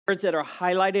words that are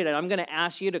highlighted, and I'm going to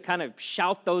ask you to kind of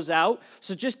shout those out.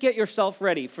 So just get yourself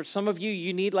ready. For some of you,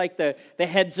 you need like the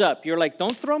heads up. You're like,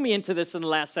 don't throw me into this in the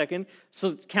last second.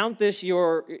 So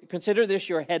consider this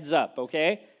your heads up,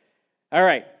 okay? All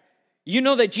right. You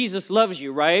know that Jesus loves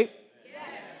you, right? Yes.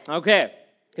 Okay.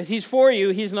 Because he's for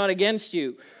you, he's not against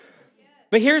you. Yes.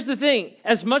 But here's the thing.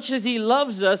 As much as he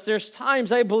loves us, there's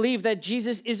times I believe that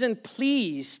Jesus isn't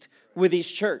pleased with his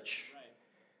church.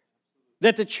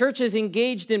 That the church is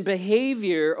engaged in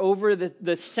behavior over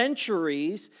the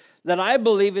centuries that I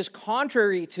believe is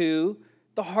contrary to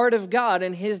the heart of God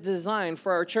and his design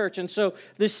for our church. And so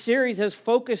this series has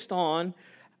focused on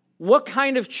what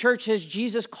kind of church has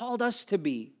Jesus called us to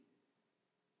be?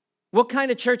 What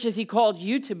kind of church has he called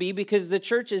you to be? Because the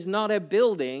church is not a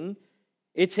building,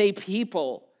 it's a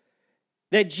people.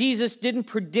 That Jesus didn't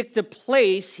predict a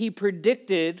place, he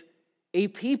predicted a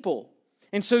people.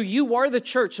 And so you are the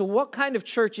church. So what kind of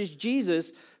church is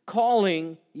Jesus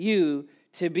calling you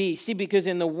to be? See, because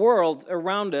in the world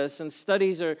around us, and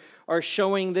studies are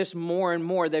showing this more and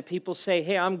more, that people say,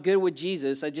 hey, I'm good with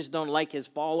Jesus, I just don't like his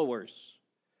followers.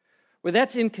 Well,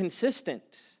 that's inconsistent.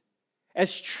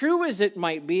 As true as it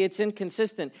might be, it's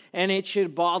inconsistent, and it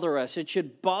should bother us. It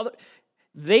should bother.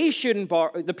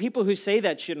 The people who say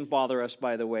that shouldn't bother us,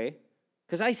 by the way,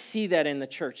 because I see that in the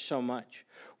church so much.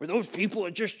 Where those people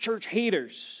are just church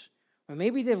haters. Or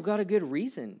maybe they've got a good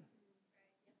reason.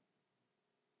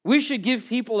 We should give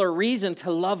people a reason to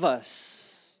love us.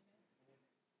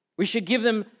 We should give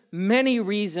them many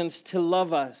reasons to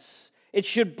love us. It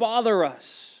should bother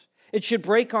us. It should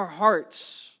break our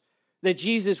hearts that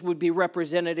Jesus would be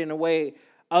represented in a way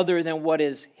other than what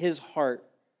is his heart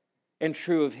and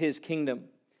true of his kingdom.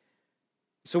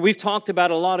 So we've talked about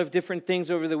a lot of different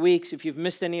things over the weeks. If you've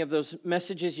missed any of those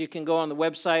messages, you can go on the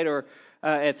website or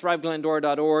at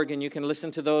thriveglendora.org and you can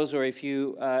listen to those. Or if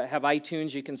you have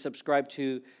iTunes, you can subscribe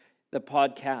to the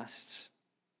podcasts.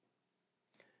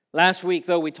 Last week,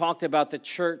 though, we talked about the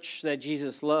church that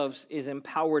Jesus loves is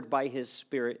empowered by his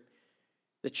Spirit.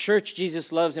 The church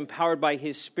Jesus loves empowered by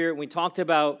his Spirit. We talked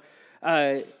about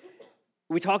how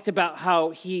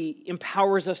he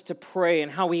empowers us to pray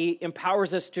and how he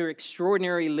empowers us to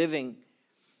extraordinary living.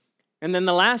 And then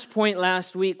the last point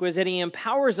last week was that he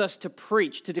empowers us to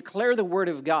preach, to declare the word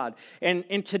of God.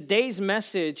 And today's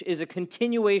message is a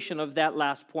continuation of that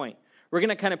last point. We're going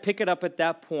to kind of pick it up at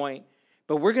that point,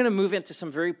 but we're going to move into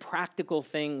some very practical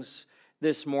things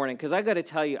this morning. Because I got to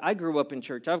tell you, I grew up in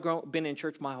church. I've been in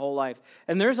church my whole life.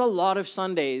 And there's a lot of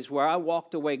Sundays where I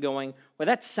walked away going, well,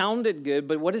 that sounded good,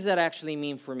 but what does that actually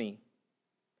mean for me?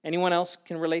 Anyone else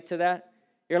can relate to that?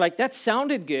 You're like, that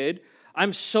sounded good.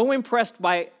 I'm so impressed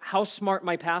by how smart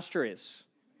my pastor is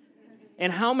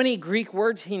and how many Greek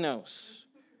words he knows.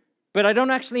 But I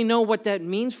don't actually know what that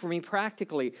means for me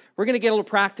practically. We're going to get a little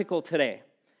practical today.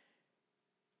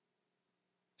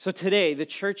 So today, the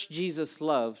church Jesus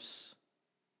loves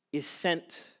is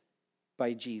sent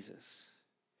by Jesus.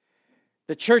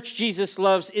 The church Jesus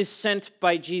loves is sent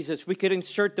by Jesus. We could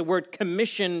insert the word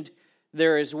commissioned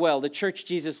there as well. The church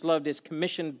Jesus loved is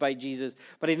commissioned by Jesus.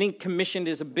 But I think commissioned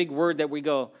is a big word that we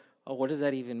go, oh, what does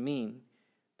that even mean?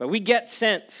 But we get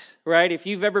sent, right? If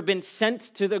you've ever been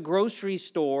sent to the grocery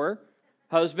store,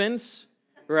 husbands,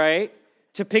 right,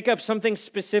 to pick up something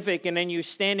specific and then you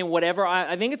stand in whatever,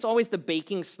 I think it's always the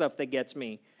baking stuff that gets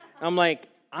me. I'm like,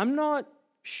 I'm not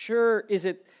sure, is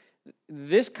it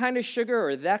this kind of sugar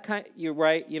or that kind? You're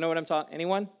right. You know what I'm talking?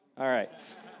 Anyone? All right.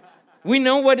 We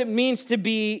know what it means to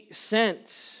be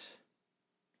sent.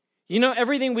 You know,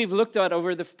 everything we've looked at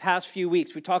over the past few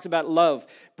weeks, we talked about love,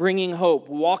 bringing hope,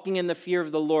 walking in the fear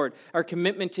of the Lord, our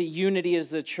commitment to unity as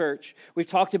the church. We've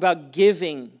talked about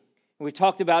giving. We've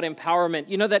talked about empowerment.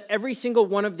 You know that every single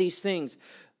one of these things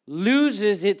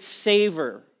loses its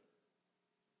savor,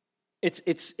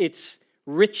 its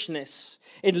richness.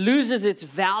 It loses its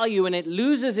value and it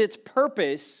loses its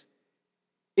purpose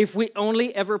if we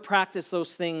only ever practice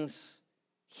those things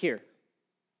here.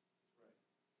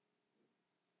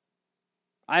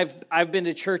 I've been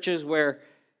to churches where,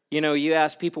 you know, you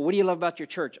ask people, what do you love about your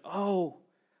church? Oh,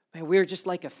 man, we're just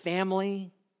like a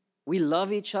family. We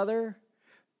love each other.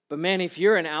 But man, if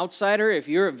you're an outsider, if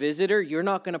you're a visitor, you're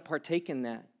not going to partake in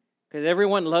that because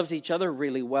everyone loves each other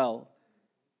really well.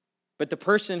 But the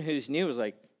person who's new is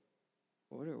like,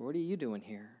 what are you doing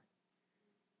here?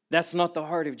 That's not the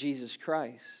heart of Jesus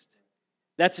Christ.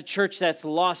 That's a church that's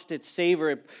lost its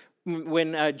savor.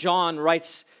 When John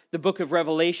writes the book of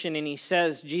Revelation and he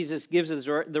says, Jesus gives us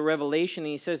the revelation,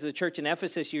 and he says to the church in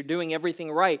Ephesus, you're doing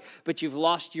everything right, but you've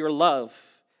lost your love.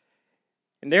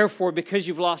 And therefore, because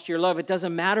you've lost your love, it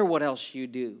doesn't matter what else you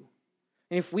do.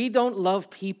 And if we don't love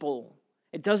people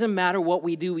It doesn't matter what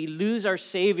we do. We lose our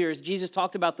Savior. As Jesus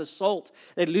talked about the salt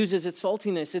that loses its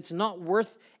saltiness. It's not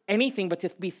worth anything but to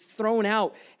be thrown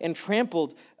out and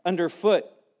trampled underfoot.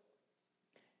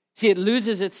 See, it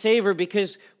loses its savor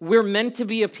because we're meant to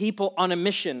be a people on a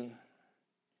mission.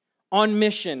 On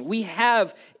mission. We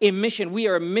have a mission. We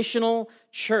are a missional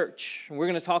church. And we're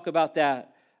going to talk about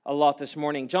that a lot this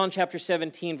morning. John chapter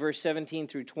 17, verse 17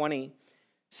 through 20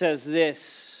 says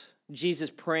this. Jesus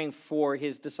praying for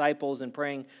his disciples and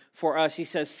praying for us. He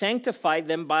says, sanctify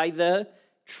them by the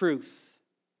truth.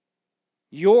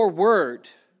 Your word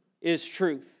is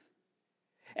truth.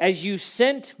 As you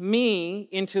sent me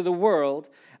into the world,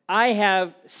 I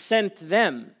have sent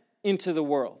them into the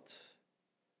world.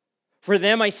 For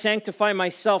them I sanctify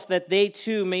myself, that they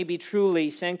too may be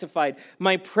truly sanctified.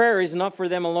 My prayer is not for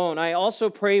them alone. I also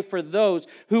pray for those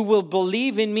who will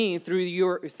believe in me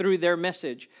through their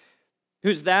message.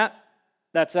 Who's that?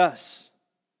 That's us.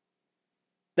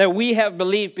 That we have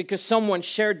believed because someone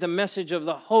shared the message of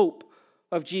the hope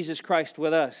of Jesus Christ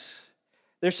with us.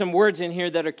 There's some words in here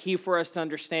that are key for us to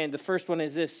understand. The first one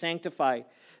is this, sanctify.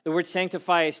 The word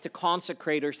sanctify is to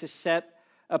consecrate or to set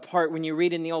apart. When you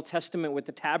read in the Old Testament with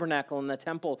the tabernacle and the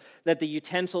temple, that the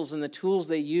utensils and the tools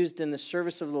they used in the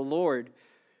service of the Lord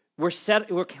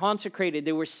were consecrated.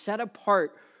 They were set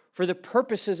apart for the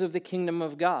purposes of the kingdom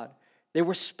of God. They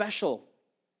were special.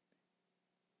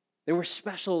 They were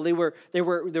special. They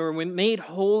were made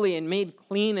holy and made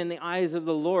clean in the eyes of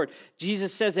the Lord.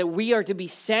 Jesus says that we are to be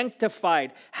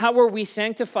sanctified. How are we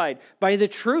sanctified? By the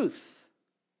truth.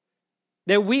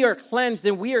 That we are cleansed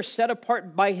and we are set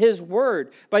apart by His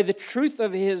word, by the truth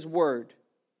of His word.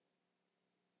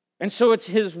 And so it's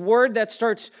His word that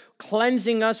starts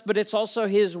cleansing us, but it's also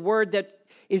His word that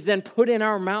is then put in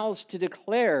our mouths to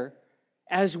declare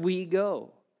as we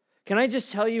go. Can I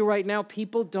just tell you right now,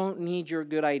 people don't need your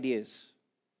good ideas.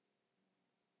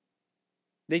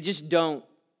 They just don't.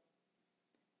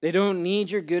 They don't need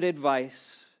your good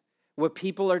advice. What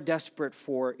people are desperate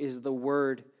for is the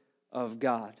Word of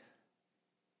God.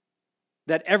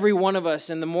 That every one of us,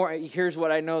 and the more, here's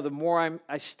what I know, the more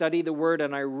I study the Word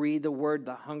and I read the Word,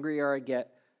 the hungrier I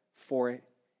get for it.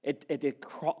 It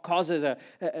causes a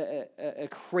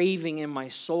craving in my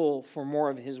soul for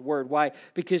more of His Word. Why?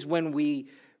 Because when we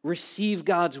receive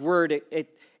God's word,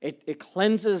 it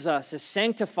cleanses us, it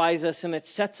sanctifies us, and it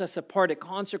sets us apart, it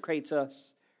consecrates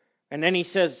us. And then He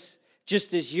says,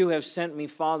 just as you have sent me,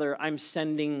 Father, I'm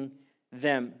sending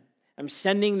them. I'm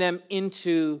sending them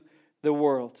into the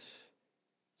world.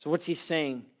 So what's He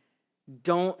saying?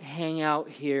 Don't hang out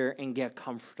here and get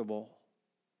comfortable.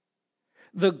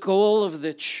 The goal of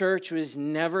the church was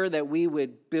never that we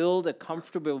would build a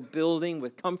comfortable building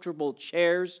with comfortable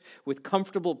chairs, with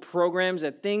comfortable programs,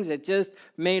 and things that just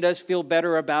made us feel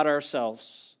better about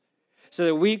ourselves. So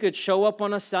that we could show up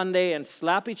on a Sunday and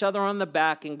slap each other on the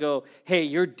back and go, hey,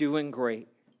 you're doing great.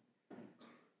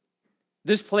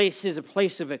 This place is a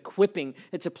place of equipping.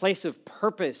 It's a place of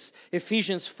purpose.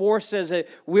 Ephesians 4 says that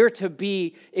we're to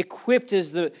be equipped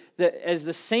as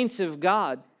the saints of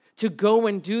God, to go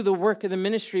and do the work of the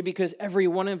ministry because every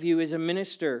one of you is a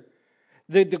minister.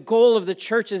 The goal of the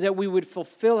church is that we would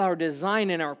fulfill our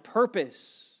design and our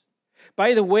purpose.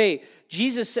 By the way,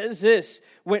 Jesus says this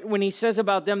when He says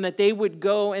about them that they would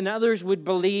go and others would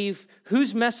believe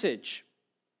whose message?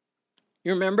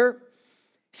 You remember?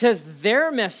 He says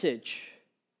their message.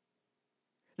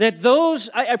 That those,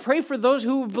 I pray for those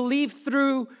who believe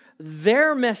through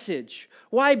their message.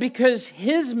 Why? Because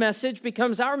His message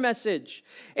becomes our message,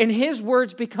 and His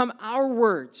words become our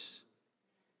words.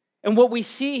 And what we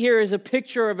see here is a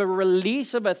picture of a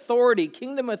release of authority,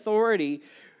 kingdom authority,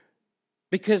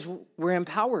 because we're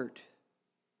empowered.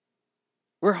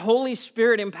 We're Holy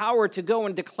Spirit empowered to go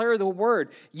and declare the word.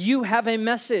 You have a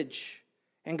message,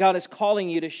 and God is calling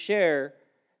you to share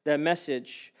that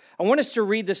message. I want us to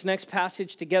read this next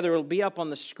passage together. It'll be up on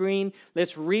the screen.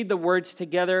 Let's read the words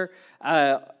together.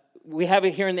 We have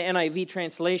it here in the NIV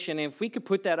translation. And if we could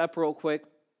put that up real quick.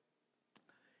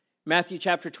 Matthew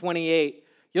chapter 28.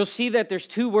 You'll see that there's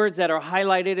two words that are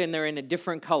highlighted and they're in a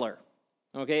different color.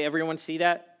 Okay, everyone see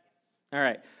that? All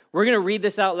right. We're going to read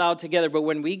this out loud together, but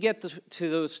when we get to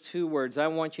those two words, I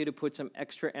want you to put some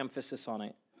extra emphasis on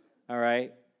it. All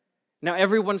right? Now,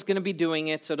 everyone's going to be doing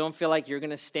it, so don't feel like you're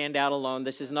going to stand out alone.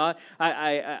 This is not,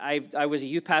 I was a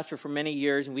youth pastor for many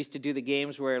years, and we used to do the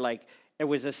games where, like, it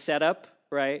was a setup,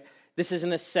 right? This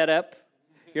isn't a setup.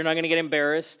 You're not going to get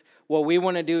embarrassed. What we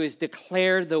want to do is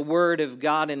declare the word of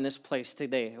God in this place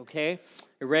today, okay?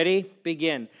 You ready?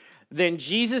 Begin. Then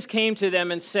Jesus came to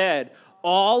them and said,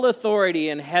 all authority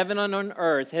in heaven and on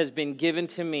earth has been given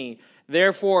to me.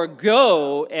 Therefore,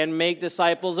 go and make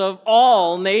disciples of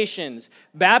all nations,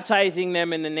 baptizing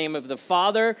them in the name of the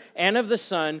Father and of the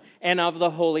Son and of the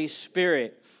Holy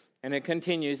Spirit. And it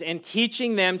continues, and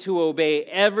teaching them to obey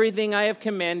everything I have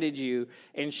commanded you,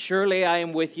 and surely I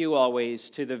am with you always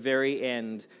to the very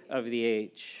end of the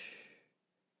age.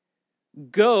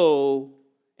 Go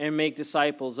and make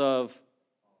disciples of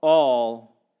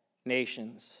all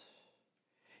nations.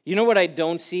 You know what I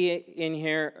don't see in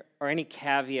here are any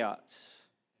caveats.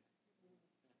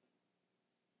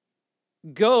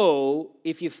 Go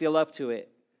if you feel up to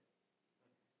it.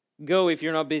 Go if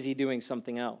you're not busy doing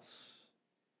something else.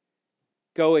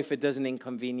 Go if it doesn't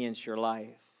inconvenience your life.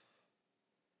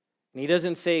 And he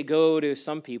doesn't say go to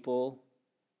some people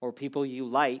or people you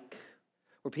like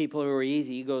or people who are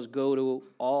easy. He goes go to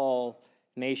all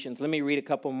nations. Let me read a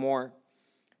couple more.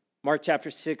 Mark chapter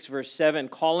 6, verse 7,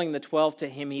 calling the 12 to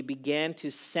him, he began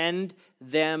to send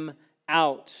them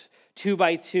out 2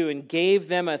 by 2 and gave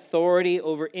them authority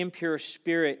over impure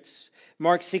spirits.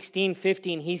 Mark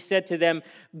 16:15, he said to them,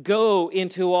 go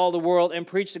into all the world and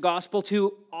preach the gospel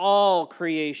to all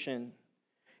creation.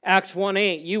 Acts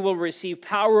 1:8, you will receive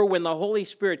power when the Holy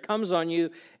Spirit comes on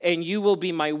you, and you will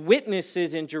be my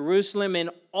witnesses in Jerusalem and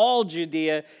all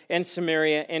Judea and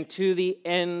Samaria and to the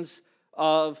ends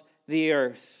of the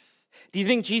earth. Do you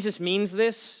think Jesus means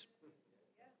this?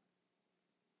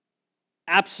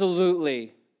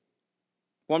 Absolutely.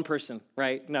 One person,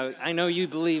 right? No, I know you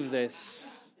believe this.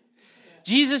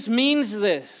 Jesus means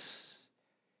this.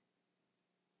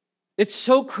 It's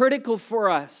so critical for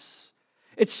us.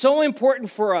 It's so important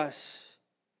for us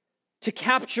to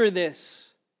capture this.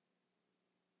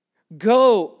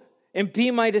 Go and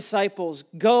be my disciples.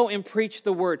 Go and preach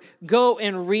the word. Go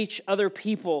and reach other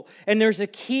people. And there's a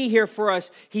key here for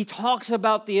us. He talks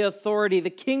about the authority, the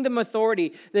kingdom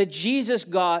authority that Jesus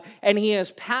got, and he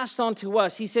has passed on to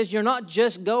us. He says, you're not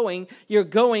just going, you're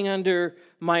going under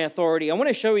my authority. I want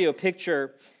to show you a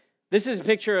picture. This is a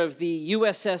picture of the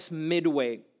USS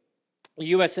Midway.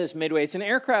 USS Midway. It's an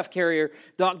aircraft carrier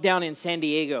docked down in San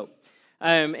Diego.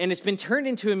 And it's been turned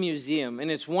into a museum. And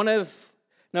it's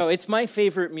it's my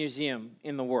favorite museum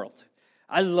in the world.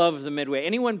 I love the Midway.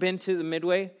 Anyone been to the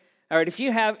Midway? All right, if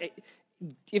you have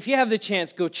the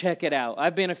chance, go check it out.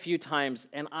 I've been a few times,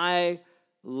 and I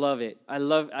love it. I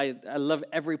love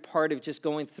every part of just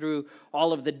going through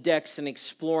all of the decks and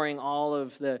exploring all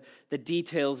of the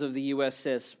details of the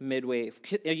USS Midway.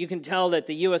 You can tell that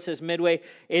the USS Midway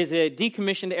is a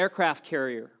decommissioned aircraft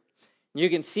carrier. You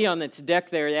can see on its deck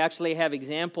there, they actually have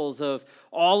examples of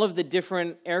all of the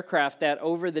different aircraft that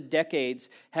over the decades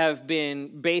have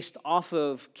been based off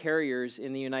of carriers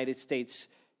in the United States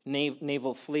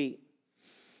naval fleet.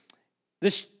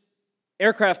 This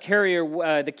aircraft carrier,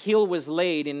 the keel was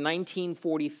laid in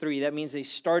 1943. That means they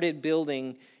started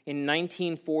building in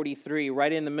 1943,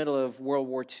 right in the middle of World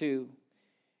War II.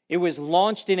 It was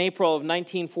launched in April of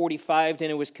 1945,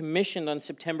 and it was commissioned on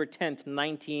September 10th,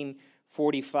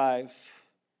 1945.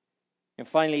 And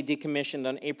finally decommissioned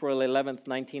on April 11th,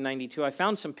 1992. I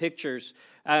found some pictures.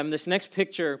 This next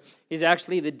picture is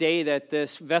actually the day that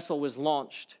this vessel was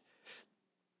launched.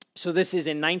 So this is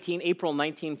in April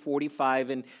 1945,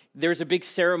 and there's a big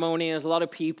ceremony, and there's a lot of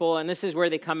people, and this is where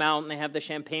they come out, and they have the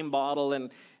champagne bottle,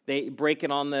 and they break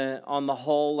it on the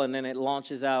hull, and then it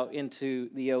launches out into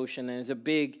the ocean, and it's a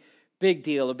big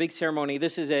deal, a big ceremony.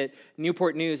 This is at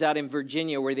Newport News out in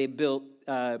Virginia, where they build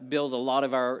a lot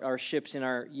of our ships in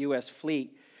our U.S.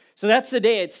 fleet. So that's the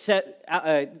day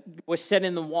it was set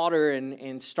in the water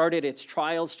and started its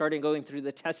trials, started going through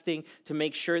the testing to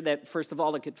make sure that, first of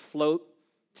all, it could float.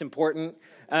 It's important,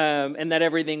 and that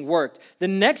everything worked. The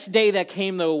next day that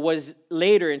came, though, was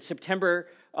later in September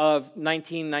of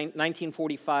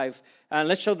 1945.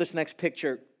 Let's show this next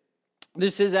picture.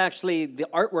 This is actually the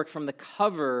artwork from the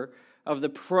cover of the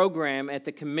program at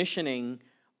the commissioning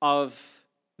of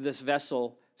this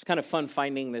vessel. It's kind of fun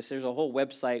finding this. There's a whole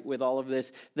website with all of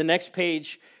this. The next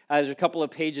page, there's a couple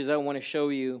of pages I want to show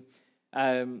you.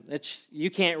 You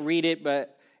can't read it,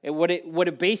 but what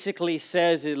it basically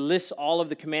says, it lists all of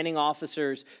the commanding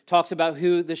officers, talks about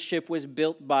who the ship was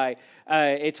built by.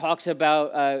 It talks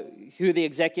about who the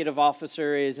executive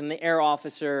officer is and the air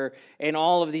officer and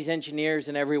all of these engineers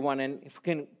and everyone. And if we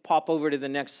can pop over to the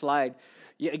next slide.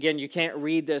 Again, you can't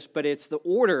read this, but it's the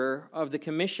order of the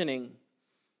commissioning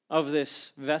of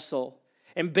this vessel.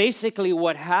 And basically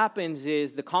what happens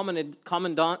is the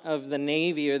commandant of the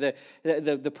Navy, or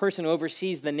the person who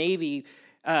oversees the Navy,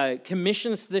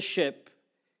 commissions the ship.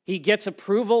 He gets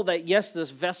approval that, yes, this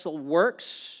vessel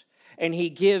works, and he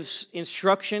gives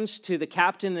instructions to the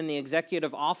captain and the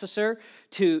executive officer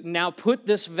to now put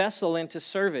this vessel into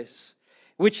service.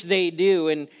 which they do.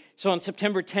 And so on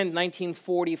September 10,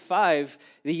 1945,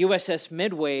 the USS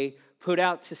Midway put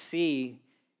out to sea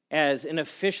as an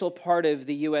official part of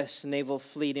the U.S. naval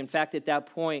fleet. In fact, at that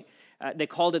point, they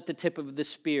called it the tip of the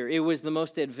spear. It was the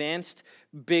most advanced,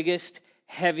 biggest,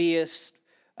 heaviest,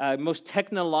 most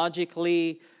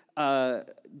technologically,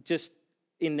 just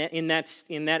in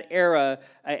that era,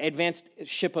 advanced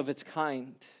ship of its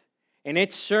kind. And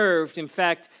it served, in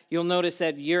fact, you'll notice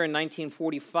that year in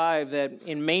 1945, that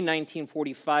in May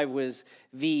 1945 was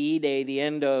VE Day, the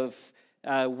end of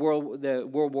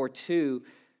World War II.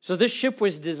 So this ship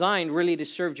was designed really to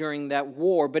serve during that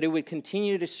war, but it would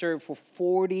continue to serve for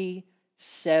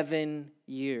 47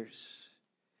 years.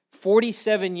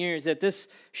 47 years that this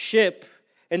ship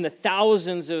and the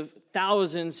thousands of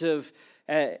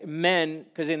men,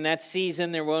 because in that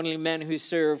season there were only men who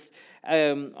served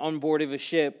on board of a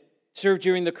ship, served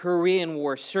during the Korean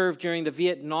War, served during the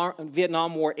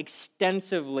Vietnam War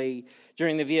extensively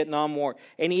during the Vietnam War,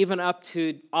 and even up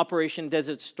to Operation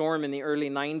Desert Storm in the early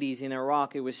 90s in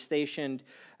Iraq. It was stationed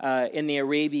in the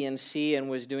Arabian Sea and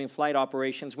was doing flight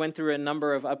operations, went through a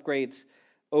number of upgrades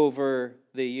over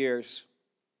the years.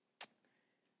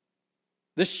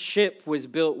 This ship was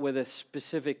built with a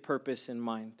specific purpose in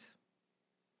mind.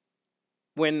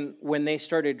 When they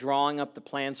started drawing up the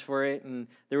plans for it, and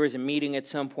there was a meeting at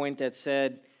some point that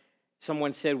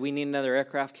someone said, we need another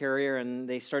aircraft carrier, and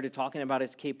they started talking about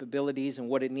its capabilities and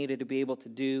what it needed to be able to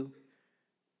do,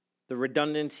 the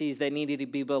redundancies that needed to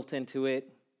be built into it,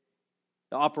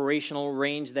 the operational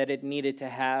range that it needed to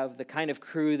have, the kind of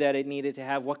crew that it needed to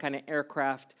have, what kind of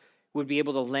aircraft would be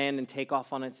able to land and take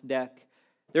off on its deck.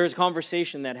 There was a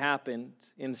conversation that happened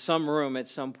in some room at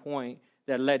some point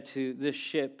that led to this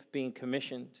ship being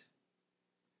commissioned.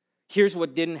 Here's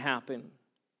what didn't happen.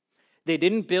 They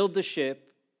didn't build the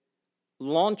ship,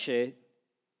 launch it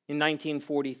in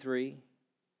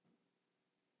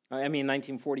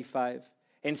 1945,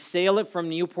 and sail it from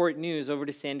Newport News over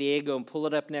to San Diego and pull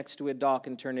it up next to a dock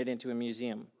and turn it into a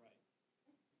museum.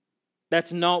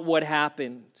 That's not what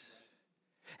happened.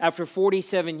 After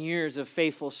 47 years of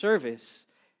faithful service,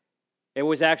 it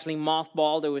was actually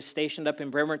mothballed. It was stationed up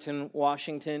in Bremerton,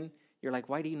 Washington. You're like,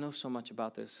 why do you know so much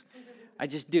about this? I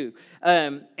just do.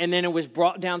 And then it was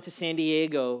brought down to San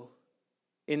Diego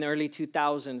in the early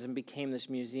 2000s and became this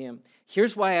museum.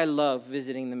 Here's why I love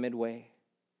visiting the Midway.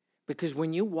 Because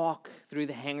when you walk through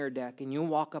the hangar deck and you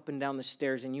walk up and down the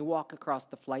stairs and you walk across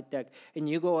the flight deck and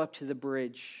you go up to the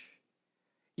bridge,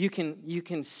 you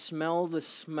can smell the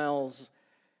smells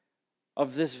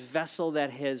of this vessel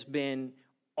that has been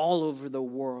all over the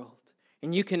world.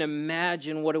 And you can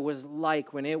imagine what it was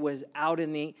like when it was out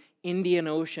in the Indian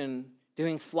Ocean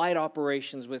doing flight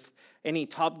operations with any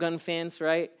Top Gun fans,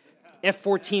 right?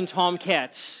 F-14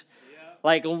 Tomcats,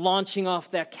 like launching off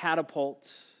that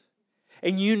catapult.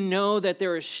 And you know that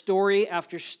there is story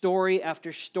after story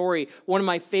after story. One of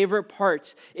my favorite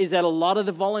parts is that a lot of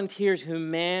the volunteers who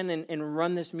man and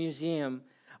run this museum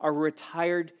are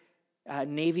retired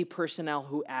Navy personnel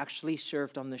who actually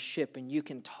served on the ship, and you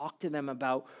can talk to them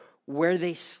about where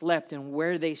they slept and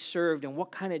where they served and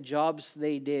what kind of jobs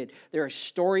they did. There are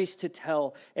stories to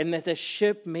tell, and that the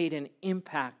ship made an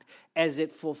impact as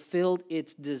it fulfilled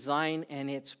its design and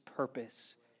its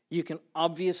purpose. You can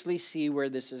obviously see where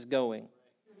this is going.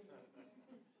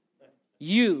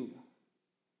 You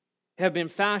have been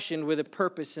fashioned with a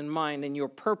purpose in mind, and your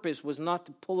purpose was not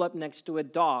to pull up next to a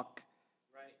dock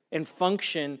and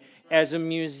function as a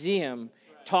museum,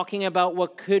 talking about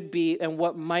what could be and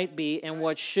what might be and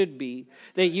what should be.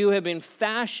 That you have been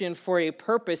fashioned for a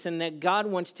purpose, and that God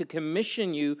wants to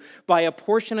commission you by a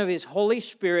portion of His Holy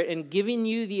Spirit and giving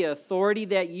you the authority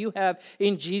that you have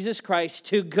in Jesus Christ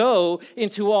to go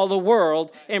into all the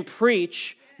world and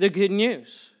preach the good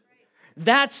news.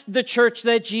 That's the church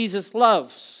that Jesus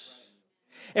loves.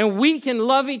 And we can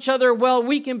love each other well,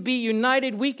 we can be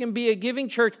united, we can be a giving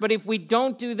church, but if we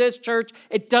don't do this, church,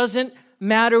 it doesn't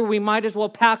matter. We might as well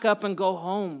pack up and go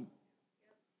home.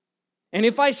 And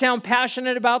if I sound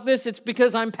passionate about this, it's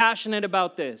because I'm passionate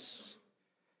about this.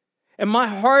 And my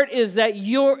heart is that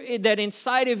that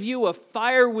inside of you a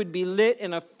fire would be lit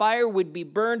and a fire would be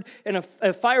burned and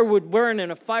a fire would burn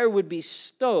and a fire would be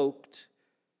stoked.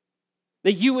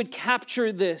 That you would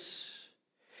capture this.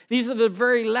 These are the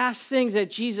very last things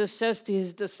that Jesus says to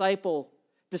His disciples.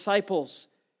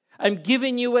 I'm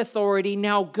giving you authority,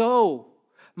 now go.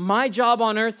 My job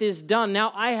on earth is done.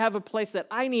 Now I have a place that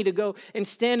I need to go and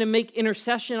stand and make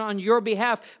intercession on your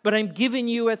behalf, but I'm giving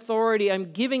you authority.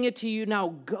 I'm giving it to you,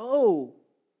 now go.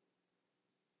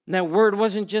 And that word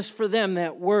wasn't just for them.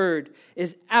 That word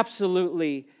is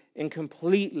absolutely and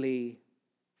completely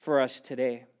for us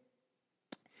today.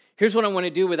 Here's what I want to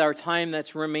do with our time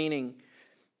that's remaining.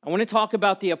 I want to talk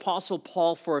about the Apostle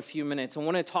Paul for a few minutes. I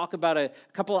want to talk about a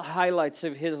couple of highlights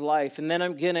of his life, and then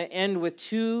I'm going to end with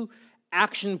 2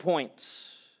 action points.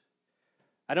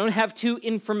 I don't have 2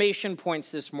 information points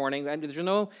this morning.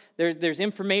 There's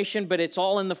information, but it's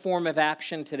all in the form of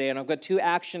action today, and I've got 2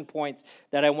 action points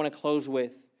that I want to close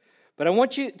with. But I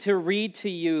want you to read to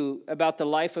you about the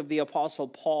life of the Apostle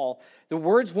Paul. The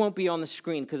words won't be on the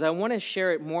screen because I want to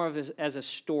share it more as a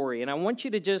story, and I want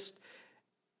you to just,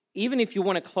 even if you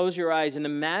want to close your eyes and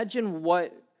imagine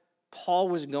what Paul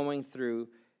was going through.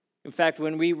 In fact,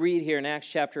 when we read here in Acts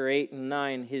chapter 8 and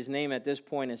 9, his name at this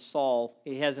point is Saul.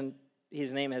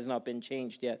 His name has not been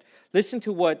changed yet. Listen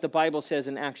to what the Bible says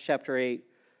in Acts chapter 8.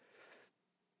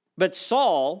 But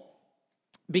Saul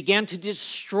began to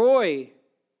destroy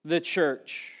the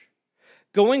church.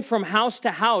 Going from house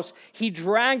to house, he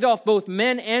dragged off both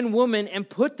men and women and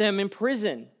put them in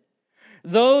prison.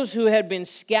 Those who had been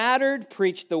scattered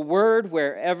preached the word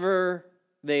wherever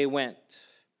they went.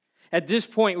 At this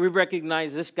point, we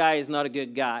recognize this guy is not a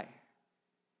good guy.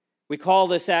 We call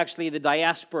this actually the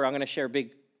diaspora. I'm going to share a big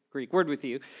Greek word with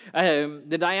you.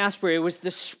 The diaspora, it was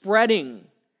the spreading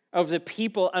of the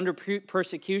people under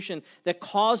persecution that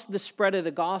caused the spread of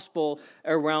the gospel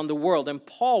around the world. And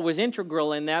Paul was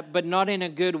integral in that, but not in a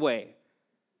good way.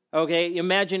 Okay,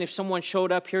 imagine if someone showed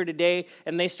up here today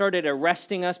and they started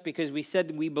arresting us because we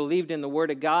said we believed in the Word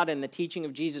of God and the teaching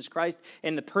of Jesus Christ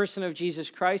and the person of Jesus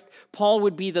Christ. Paul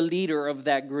would be the leader of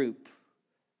that group.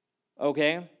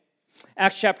 Okay?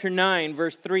 Acts chapter 9,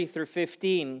 verse 3 through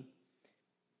 15.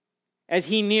 As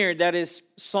he neared, that is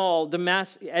Saul,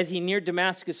 as he neared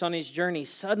Damascus on his journey,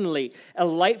 suddenly a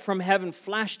light from heaven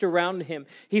flashed around him.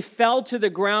 He fell to the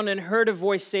ground and heard a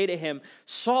voice say to him,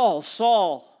 "Saul,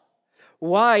 Saul,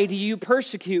 why do you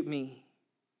persecute me?"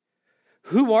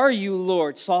 "Who are you,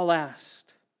 Lord?" Saul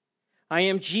asked. "I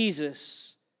am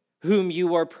Jesus, whom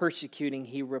you are persecuting,"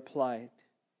 he replied.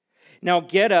 "Now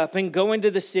get up and go into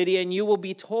the city, and you will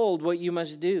be told what you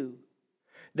must do."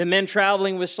 The men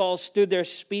traveling with Saul stood there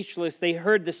speechless. They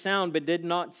heard the sound, but did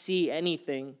not see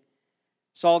anything.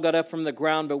 Saul got up from the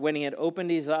ground, but when he had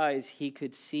opened his eyes, he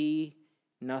could see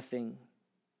nothing.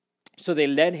 So they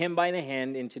led him by the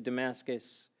hand into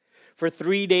Damascus. For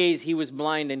 3 days he was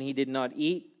blind, and he did not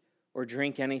eat or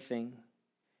drink anything.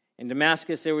 In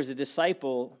Damascus there was a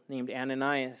disciple named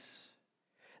Ananias.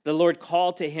 The Lord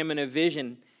called to him in a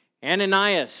vision,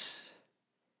 "Ananias."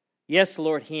 "Yes,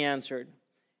 Lord," he answered.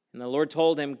 And the Lord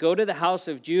told him, "Go to the house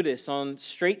of Judas on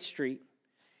Straight Street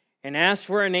and ask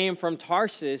for a name from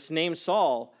Tarsus named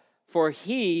Saul, for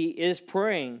he is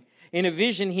praying. In a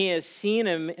vision he has seen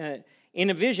a man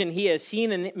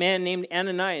named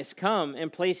Ananias come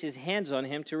and place his hands on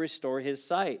him to restore his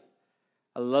sight."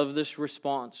 I love this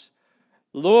response.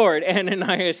 "Lord,"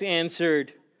 Ananias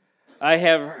answered, "I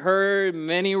have heard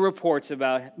many reports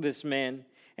about this man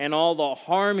and all the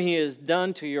harm he has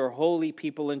done to your holy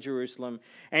people in Jerusalem.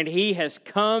 And he has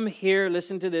come here,"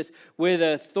 listen to this, "with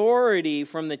authority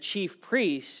from the chief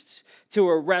priests to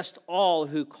arrest all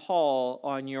who call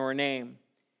on your name."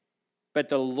 But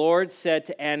the Lord said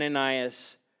to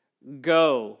Ananias,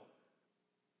 "Go.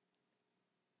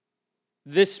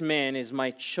 This man is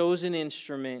my chosen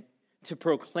instrument to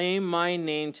proclaim my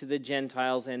name to the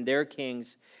Gentiles and their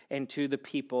kings and to the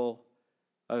people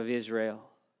of Israel."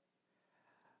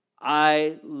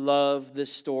 I love the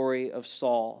story of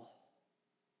Saul.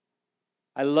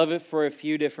 I love it for a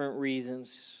few different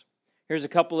reasons. Here's a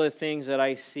couple of things that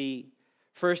I see.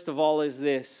 First of all is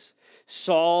this.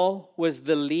 Saul was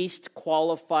the least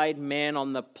qualified man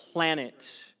on the planet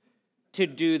to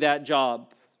do that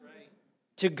job,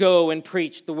 to go and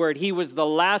preach the word. He was the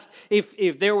last.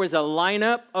 If there was a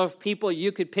lineup of people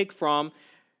you could pick from,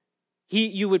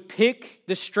 you would pick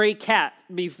the stray cat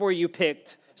before you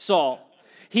picked Saul.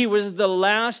 He was the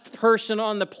last person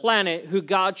on the planet who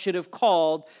God should have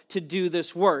called to do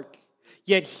this work.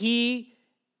 Yet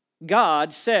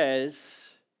God says,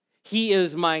 "He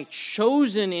is my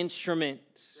chosen instrument."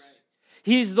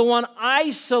 He's the one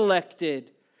I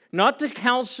selected, not the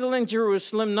council in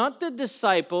Jerusalem, not the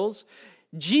disciples.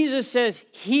 Jesus says,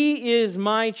 "He is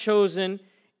my chosen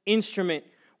instrument."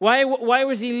 Why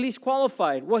was he least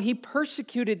qualified? Well, he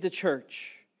persecuted the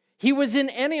church. He was an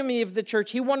enemy of the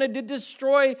church. He wanted to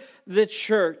destroy the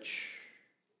church.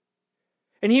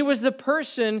 And he was the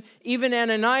person, even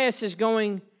Ananias is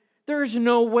going, "There's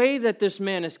no way that this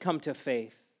man has come to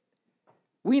faith."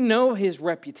 We know his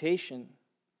reputation.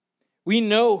 We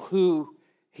know who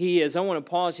he is. I want to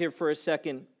pause here for a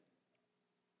second.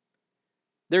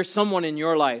 There's someone in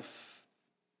your life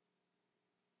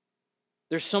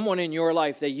There's someone in your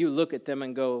life that you look at them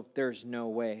and go, there's no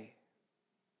way.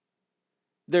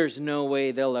 There's no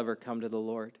way they'll ever come to the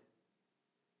Lord.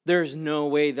 There's no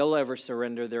way they'll ever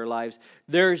surrender their lives.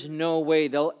 There's no way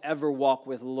they'll ever walk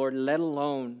with the Lord, let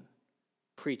alone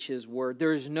preach His word.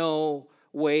 There's no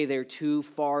way, they're too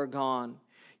far gone.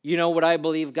 You know what I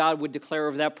believe God would declare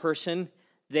of that person?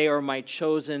 They are my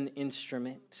chosen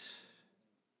instrument.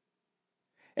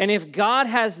 And if God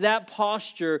has that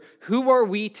posture, who are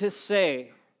we to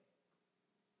say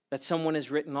that someone is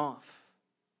written off?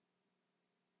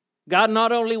 God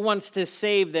not only wants to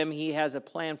save them, He has a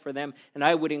plan for them. And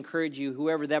I would encourage you,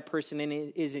 whoever that person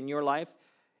is in your life,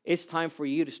 it's time for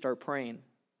you to start praying.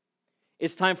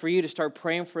 It's time for you to start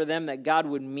praying for them, that God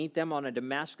would meet them on a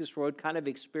Damascus Road kind of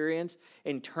experience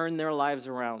and turn their lives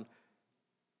around.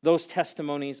 Those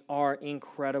testimonies are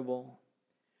incredible.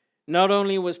 Not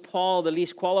only was Paul the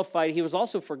least qualified, he was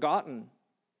also forgotten.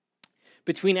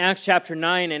 Between Acts chapter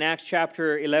 9 and Acts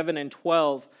chapter 11 and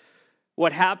 12,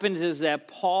 what happens is that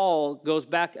Paul goes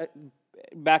back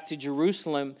to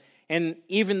Jerusalem, and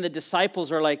even the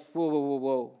disciples are like,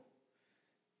 whoa.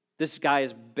 This guy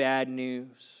is bad news.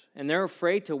 And they're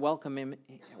afraid to welcome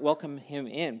him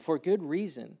in for good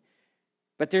reason.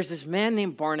 But there's this man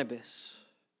named Barnabas.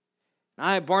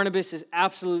 Barnabas is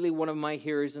absolutely one of my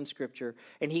heroes in Scripture.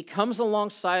 And he comes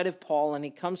alongside of Paul, and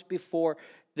he comes before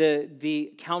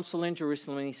the council in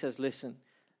Jerusalem, and he says, listen,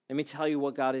 let me tell you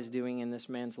what God is doing in this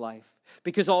man's life.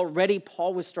 Because already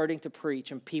Paul was starting to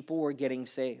preach, and people were getting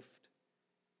saved.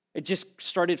 It just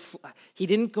started. He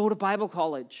didn't go to Bible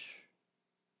college.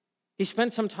 He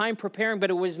spent some time preparing, but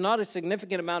it was not a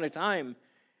significant amount of time.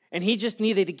 And he just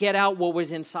needed to get out what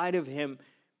was inside of him,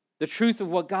 the truth of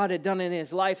what God had done in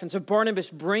his life. And so Barnabas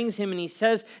brings him, and he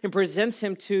says and presents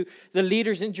him to the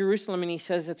leaders in Jerusalem, and he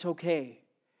says it's okay.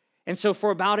 And so for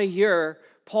about a year,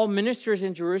 Paul ministers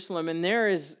in Jerusalem, and there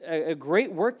is a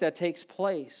great work that takes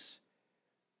place.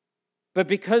 But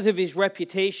because of his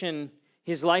reputation,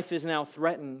 his life is now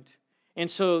threatened. And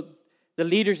so the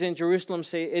leaders in Jerusalem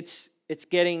say, it's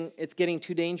getting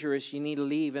too dangerous, you need to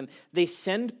leave. And they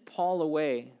send Paul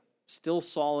away, still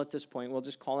Saul at this point, we'll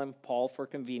just call him Paul for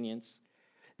convenience.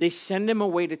 They send him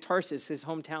away to Tarsus, his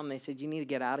hometown. They said, you need to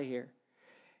get out of here.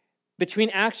 Between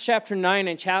Acts chapter 9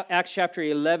 and Acts chapter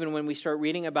 11, when we start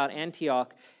reading about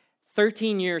Antioch,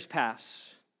 13 years pass.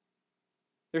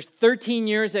 There's 13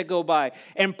 years that go by.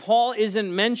 And Paul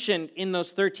isn't mentioned in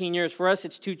those 13 years. For us,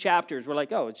 it's 2 chapters. We're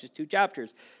like, oh, it's just 2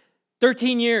 chapters.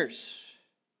 13 years.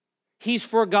 He's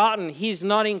forgotten. He's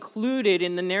not included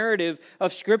in the narrative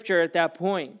of Scripture at that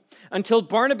point. Until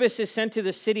Barnabas is sent to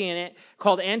the city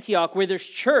called Antioch, where this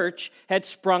church had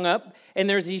sprung up, and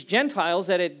there's these Gentiles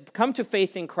that had come to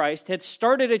faith in Christ, had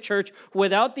started a church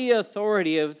without the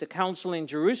authority of the council in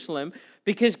Jerusalem,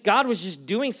 because God was just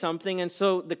doing something. And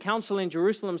so the council in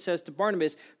Jerusalem says to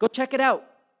Barnabas, go check it out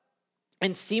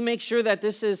and make sure that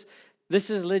this is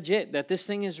legit, that this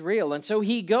thing is real. And so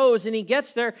he goes and he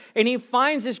gets there and he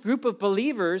finds this group of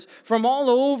believers from all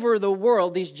over the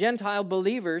world, these Gentile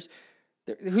believers,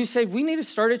 who say, we need to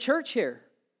start a church here.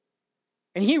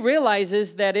 And he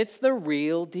realizes that it's the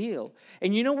real deal.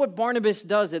 And you know what Barnabas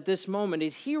does at this moment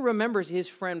is he remembers his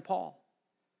friend Paul,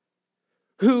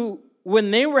 who, when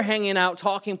they were hanging out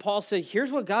talking, Paul said,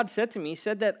 here's what God said to me. He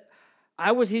said that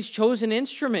I was his chosen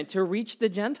instrument to reach the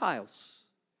Gentiles.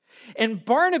 And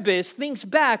Barnabas thinks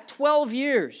back 12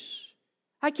 years.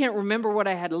 I can't remember what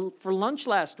I had for lunch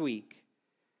last week.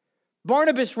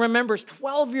 Barnabas remembers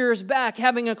 12 years back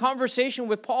having a conversation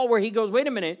with Paul where he goes, wait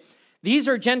a minute, these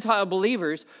are Gentile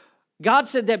believers. God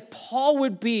said that Paul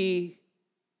would be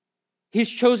his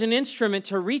chosen instrument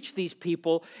to reach these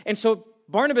people. And so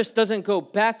Barnabas doesn't go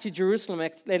back to Jerusalem,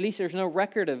 at least there's no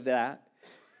record of that.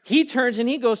 He turns and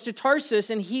he goes to Tarsus,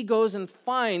 and he goes and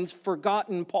finds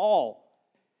forgotten Paul.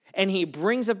 And he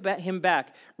brings him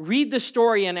back. Read the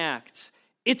story in Acts.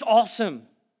 It's awesome.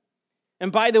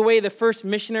 And by the way, the first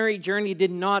missionary journey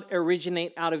did not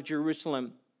originate out of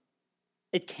Jerusalem.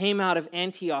 It came out of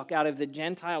Antioch, out of the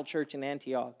Gentile church in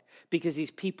Antioch, because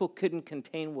these people couldn't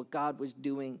contain what God was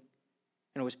doing.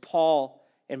 And it was Paul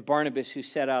and Barnabas who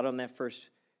set out on that first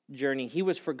journey. He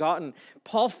was forgotten.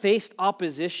 Paul faced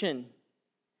opposition.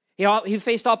 He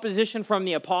faced opposition from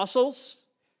the apostles.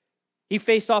 He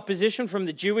faced opposition from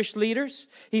the Jewish leaders.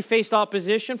 He faced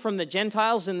opposition from the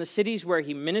Gentiles in the cities where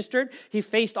he ministered. He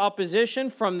faced opposition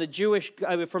from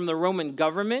the Roman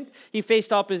government. He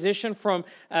faced opposition from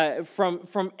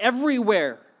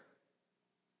everywhere.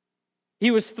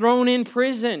 He was thrown in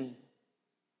prison.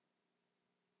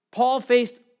 Paul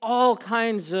faced all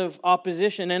kinds of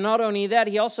opposition, and not only that,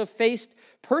 he also faced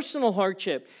personal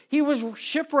hardship. He was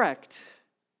shipwrecked.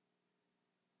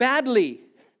 badly.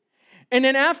 And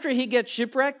then after he gets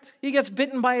shipwrecked, he gets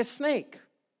bitten by a snake.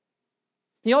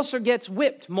 He also gets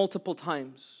whipped multiple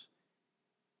times,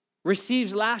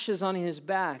 receives lashes on his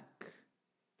back,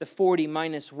 the 40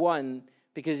 minus 1,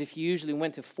 because if you usually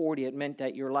went to 40, it meant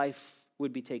that your life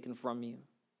would be taken from you.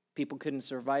 People couldn't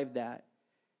survive that.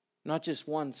 Not just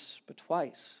once, but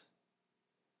twice.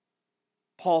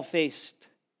 Paul faced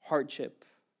hardship.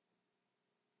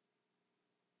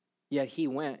 Yet he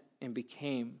went and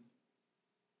became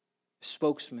a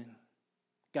spokesman,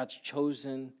 God's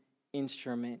chosen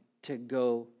instrument to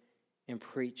go and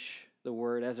preach the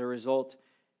word. As a result,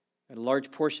 a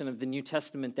large portion of the New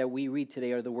Testament that we read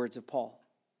today are the words of Paul,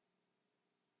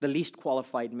 the least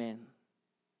qualified man.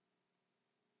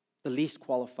 The least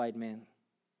qualified man.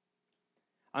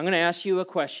 I'm going to ask you a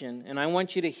question, and I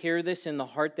want you to hear this in the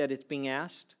heart that it's being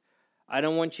asked. I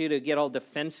don't want you to get all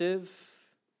defensive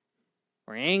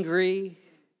or angry,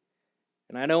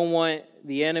 and I don't want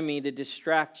the enemy to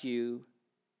distract you,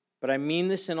 but I mean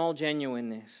this in all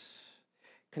genuineness.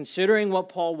 Considering what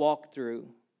Paul walked through,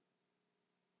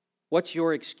 what's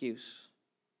your excuse?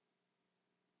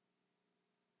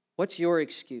 What's your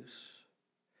excuse?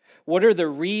 What are the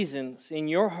reasons in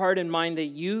your heart and mind that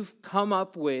you've come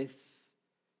up with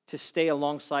to stay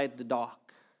alongside the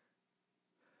dock?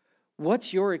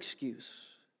 What's your excuse?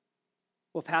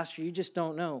 Well, Pastor, you just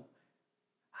don't know.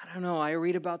 I don't know. I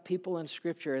read about people in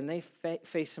Scripture and they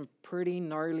face some pretty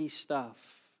gnarly stuff,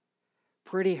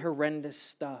 pretty horrendous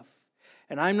stuff.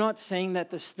 And I'm not saying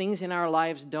that the things in our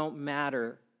lives don't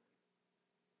matter,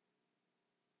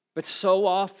 but so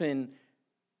often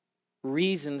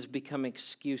reasons become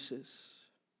excuses.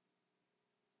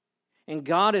 And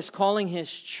God is calling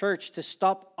His church to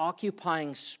stop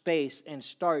occupying space and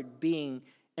start being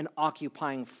an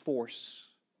occupying force.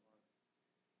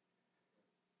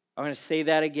 I'm going to say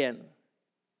that again.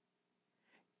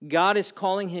 God is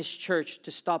calling His church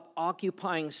to stop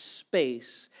occupying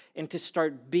space and to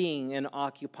start being an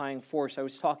occupying force. I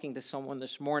was talking to someone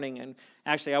this morning, and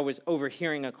actually I was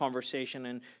overhearing a conversation,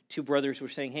 and two brothers were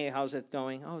saying, hey, how's it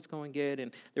going? Oh, it's going good.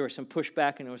 And there was some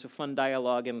pushback, and it was a fun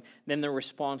dialogue. And then their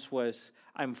response was,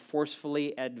 I'm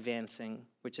forcefully advancing,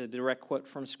 which is a direct quote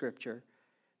from Scripture.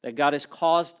 That God has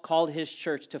called His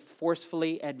church to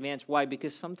forcefully advance. Why?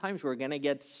 Because sometimes we're going to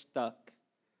get stuck.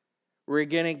 We're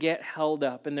going to get held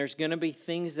up, and there's going to be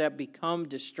things that become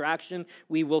distraction.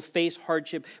 We will face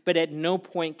hardship, but at no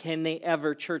point can they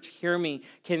ever, church, hear me,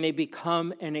 can they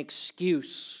become an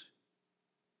excuse.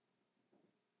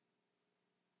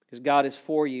 Because God is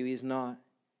for you, He's not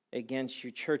against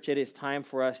you. Church, it is time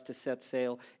for us to set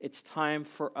sail. It's time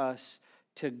for us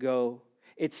to go.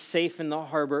 It's safe in the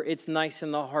harbor. It's nice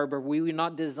in the harbor. We were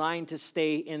not designed to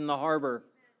stay in the harbor.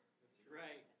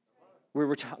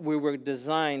 We were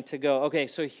designed to go. Okay,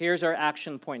 so here's our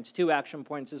action points. 2 action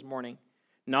points this morning.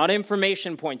 Not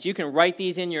information points. You can write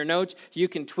these in your notes. You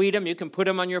can tweet them. You can put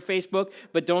them on your Facebook.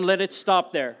 But don't let it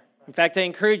stop there. In fact, I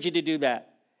encourage you to do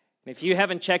that. If you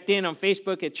haven't checked in on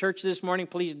Facebook at church this morning,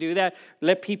 please do that.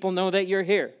 Let people know that you're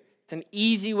here. It's an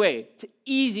easy way. It's an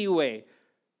easy way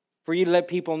for you to let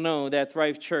people know that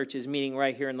Thrive Church is meeting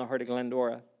right here in the heart of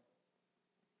Glendora.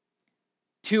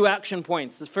 2 action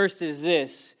points. The first is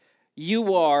this.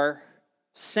 You are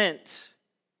sent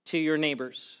to your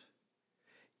neighbors.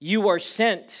 You are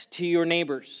sent to your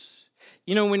neighbors.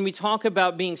 You know, when we talk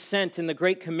about being sent in the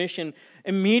Great Commission,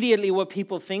 immediately what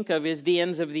people think of is the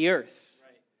ends of the earth.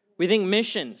 Right. We think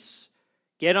missions.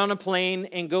 Get on a plane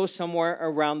and go somewhere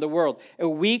around the world. A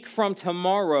week from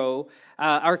tomorrow,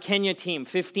 our Kenya team,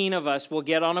 15 of us, will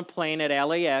get on a plane at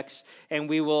LAX, and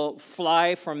we will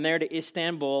fly from there to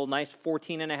Istanbul, nice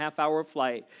 14-and-a-half-hour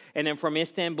flight. And then from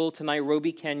Istanbul to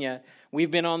Nairobi, Kenya.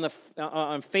 We've been on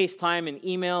FaceTime and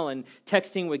email and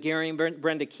texting with Gary and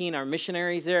Brenda Keene, our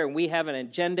missionaries there, and we have an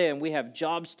agenda, and we have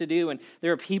jobs to do, and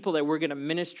there are people that we're going to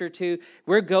minister to.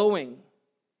 We're going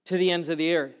to the ends of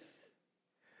the earth.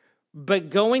 But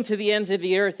going to the ends of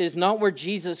the earth is not where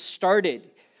Jesus started.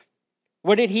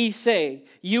 What did He say?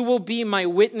 You will be my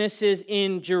witnesses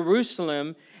in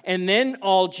Jerusalem, and then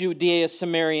all Judea,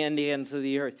 Samaria, and the ends of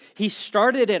the earth. He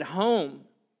started at home.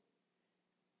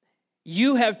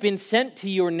 You have been sent to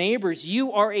your neighbors.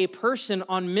 You are a person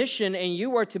on mission, and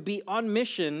you are to be on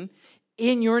mission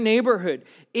in your neighborhood,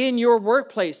 in your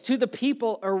workplace, to the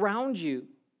people around you.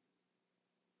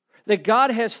 That God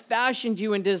has fashioned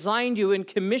you and designed you and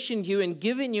commissioned you and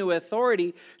given you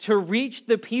authority to reach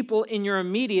the people in your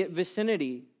immediate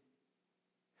vicinity.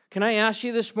 Can I ask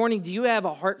you this morning, do you have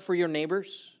a heart for your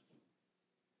neighbors?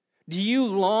 Do you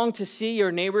long to see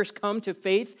your neighbors come to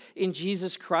faith in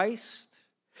Jesus Christ?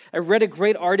 I read a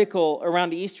great article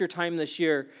around Easter time this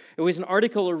year. It was an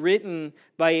article written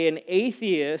by an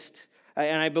atheist,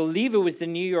 and I believe it was the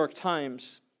New York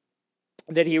Times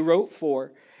that he wrote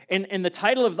for. And the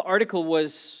title of the article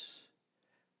was,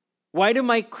 "Why do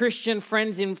my Christian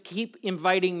friends keep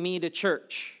inviting me to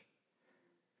church?"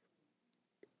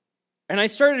 And I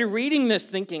started reading this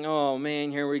thinking, oh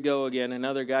man, here we go again,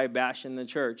 another guy bashing the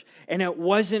church. And it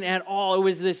wasn't at all. It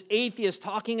was this atheist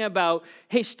talking about,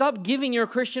 hey, stop giving your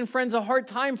Christian friends a hard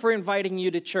time for inviting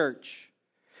you to church.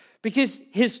 Because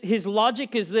his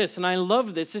logic is this, and I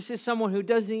love this. This is someone who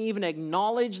doesn't even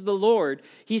acknowledge the Lord.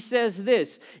 He says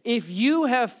this, if you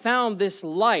have found this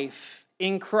life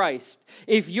in Christ,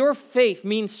 if your faith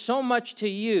means so much to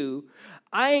you,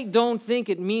 I don't think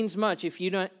it means much if you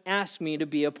don't ask me to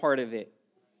be a part of it.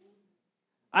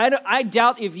 I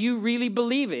doubt if you really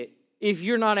believe it, if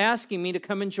you're not asking me to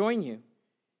come and join you.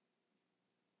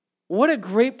 What a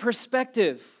great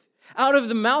perspective. Out of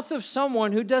the mouth of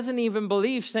someone who doesn't even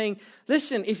believe, saying,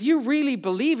 listen, if you really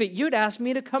believe it, you'd ask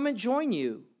me to come and join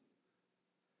you.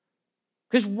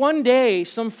 Because one day,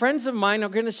 some friends of mine are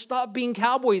going to stop being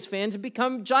Cowboys fans and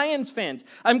become Giants fans.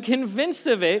 I'm convinced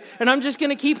of it, and I'm just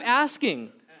going to keep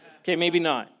asking. Okay, maybe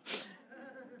not.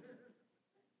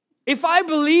 If I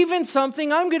believe in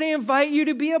something, I'm going to invite you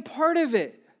to be a part of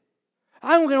it.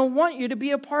 I'm going to want you to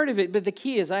be a part of it. But the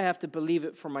key is I have to believe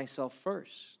it for myself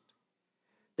first.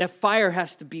 That fire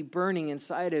has to be burning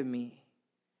inside of me.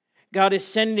 God is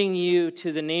sending you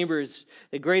to the neighbors.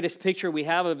 The greatest picture we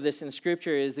have of this in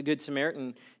Scripture is the Good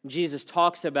Samaritan. Jesus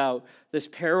talks about this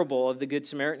parable of the Good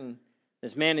Samaritan.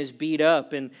 This man is beat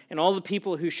up, and all the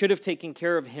people who should have taken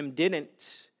care of him didn't.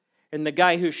 And the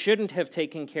guy who shouldn't have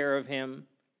taken care of him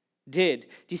did. Do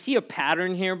you see a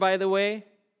pattern here, by the way?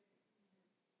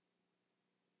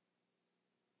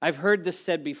 I've heard this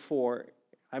said before.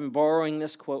 I'm borrowing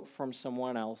this quote from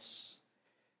someone else.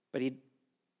 But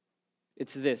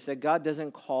it's this, that God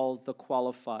doesn't call the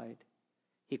qualified.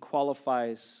 He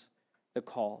qualifies the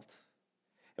called.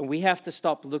 And we have to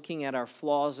stop looking at our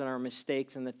flaws and our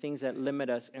mistakes and the things that limit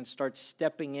us and start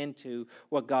stepping into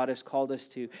what God has called us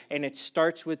to. And it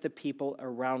starts with the people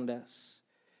around us.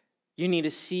 You need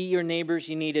to see your neighbors,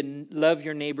 you need to love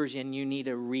your neighbors, and you need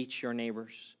to reach your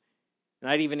neighbors. And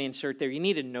I'd even insert there, you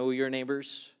need to know your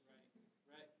neighbors.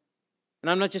 And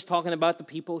I'm not just talking about the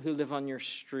people who live on your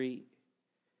street,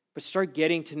 but start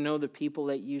getting to know the people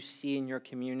that you see in your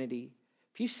community.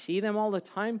 If you see them all the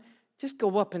time, just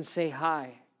go up and say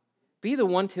hi. Be the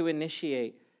one to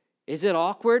initiate. Is it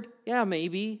awkward? Yeah,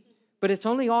 maybe. But it's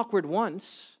only awkward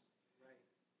once.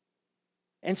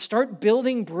 And start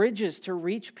building bridges to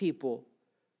reach people.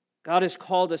 God has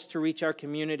called us to reach our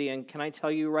community, and can I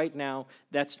tell you right now,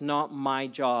 that's not my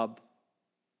job.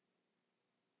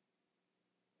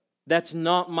 That's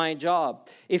not my job.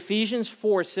 Ephesians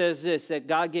 4 says this, that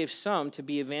God gave some to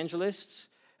be evangelists,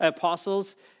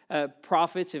 apostles,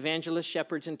 prophets, evangelists,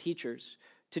 shepherds, and teachers.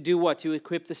 To do what? To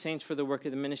equip the saints for the work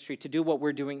of the ministry. To do what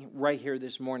we're doing right here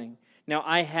this morning. Now,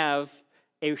 I have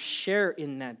a share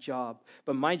in that job,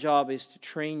 but my job is to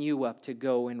train you up to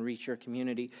go and reach your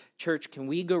community. Church, can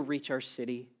we go reach our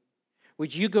city?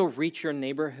 Would you go reach your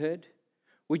neighborhood?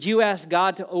 Would you ask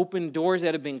God to open doors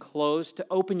that have been closed, to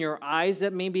open your eyes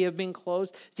that maybe have been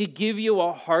closed, to give you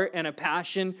a heart and a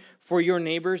passion for your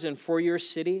neighbors and for your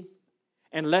city?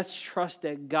 And let's trust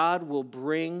that God will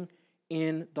bring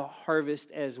in the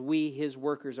harvest as we, His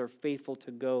workers, are faithful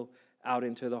to go out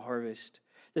into the harvest.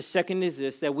 The second is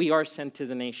this, that we are sent to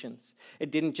the nations.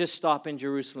 It didn't just stop in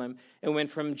Jerusalem. It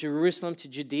went from Jerusalem to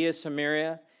Judea,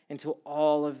 Samaria, and to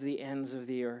all of the ends of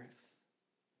the earth.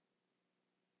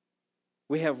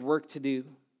 We have work to do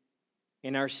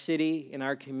in our city, in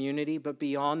our community, but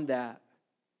beyond that,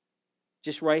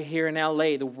 just right here in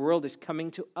LA, the world is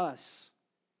coming to us.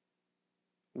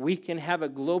 We can have a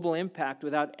global impact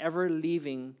without ever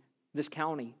leaving this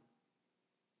county.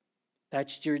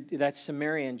 That's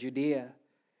Samaria and Judea,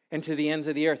 and to the ends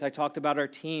of the earth. I talked about our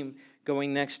team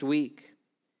going next week,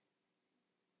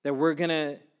 that we're going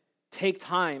to take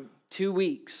time, 2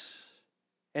 weeks,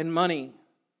 and money.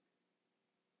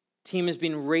 Team has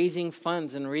been raising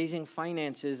funds and raising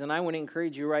finances, and I want to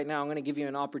encourage you right now. I'm going to give you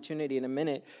an opportunity in a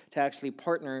minute to actually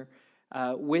partner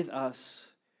with us.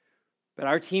 But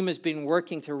our team has been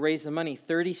working to raise the money,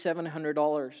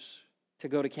 $3,700 to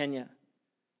go to Kenya.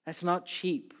 That's not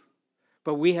cheap.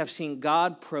 But we have seen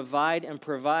God provide and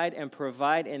provide and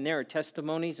provide, and there are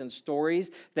testimonies and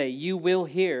stories that you will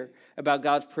hear about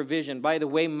God's provision. By the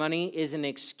way, money is an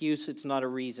excuse, it's not a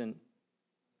reason.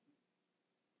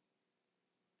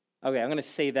 Okay, I'm going to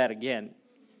say that again.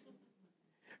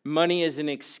 Money is an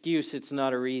excuse, it's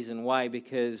not a reason. Why?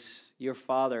 Because your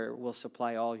Father will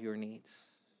supply all your needs.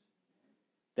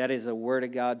 That is a word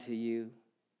of God to you.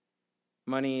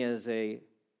 Money is a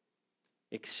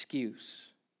excuse,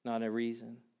 not a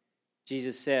reason.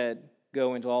 Jesus said,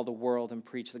 go into all the world and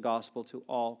preach the gospel to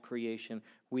all creation.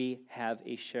 We have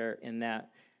a share in that.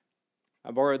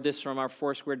 I borrowed this from our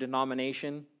Foursquare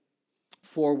denomination.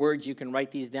 4 words, you can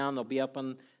write these down. They'll be up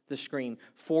on the screen.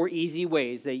 4 easy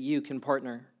ways that you can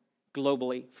partner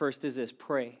globally. First is this: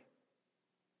 pray.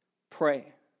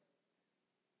 Pray.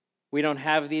 We don't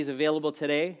have these available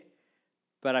today,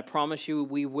 but I promise you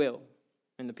we will.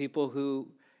 And the people who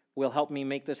will help me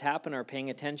make this happen are paying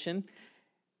attention.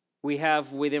 We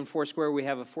have, within Foursquare, we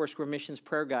have a Foursquare Missions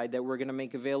prayer guide that we're going to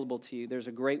make available to you. There's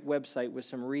a great website with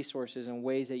some resources and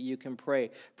ways that you can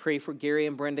pray. Pray for Gary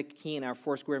and Brenda Keene, our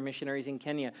Foursquare missionaries in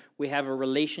Kenya. We have a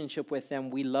relationship with them.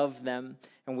 We love them,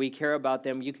 and we care about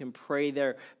them. You can pray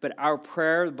there. But our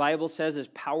prayer, the Bible says, is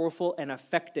powerful and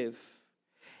effective.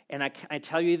 And I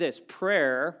tell you this,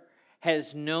 prayer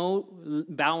has no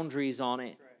boundaries on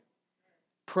it.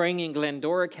 Praying in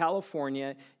Glendora,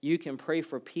 California, you can pray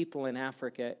for people in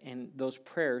Africa, and those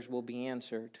prayers will be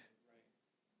answered.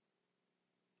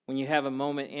 When you have a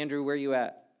moment, Andrew, where are you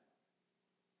at?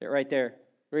 They're right there.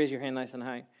 Raise your hand nice and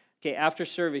high. Okay, after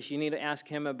service, you need to ask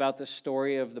him about the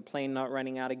story of the plane not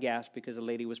running out of gas because a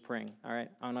lady was praying. All right,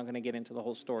 I'm not going to get into the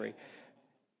whole story.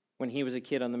 When he was a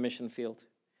kid on the mission field.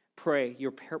 Pray.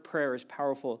 Your prayer is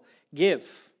powerful. Give.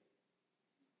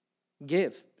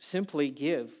 Give. Simply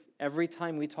give. Every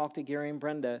time we talk to Gary and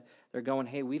Brenda, they're going,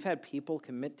 hey, we've had people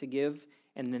commit to give,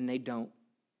 and then they don't.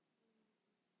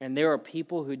 And there are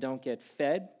people who don't get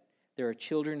fed. There are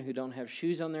children who don't have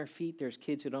shoes on their feet. There's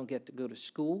kids who don't get to go to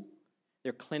school.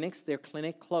 Their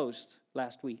clinic closed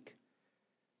last week.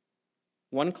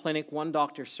 One clinic, one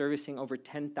doctor servicing over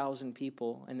 10,000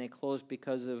 people, and they closed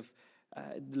because of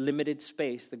limited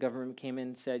space. The government came in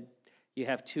and said, you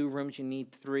have 2 rooms, you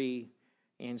need 3,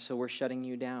 and so we're shutting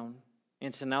you down.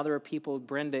 And so now there are people,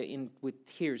 Brenda, with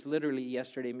tears. Literally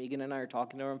yesterday, Megan and I are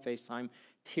talking to her on FaceTime,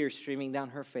 tears streaming down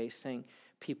her face, saying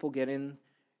people get in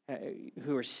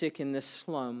who are sick in this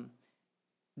slum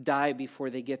die before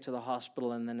they get to the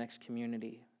hospital in the next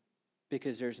community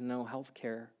because there's no health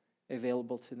care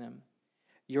available to them.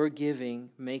 Your giving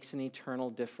makes an eternal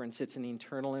difference. It's an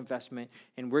eternal investment,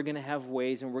 and we're going to have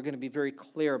ways, and we're going to be very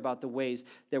clear about the ways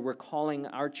that we're calling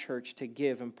our church to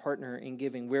give and partner in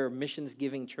giving. We're a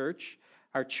missions-giving church.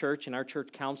 Our church and our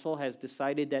church council has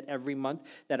decided that every month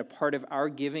that a part of our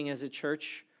giving as a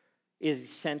church is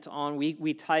sent on.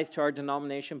 We tithe to our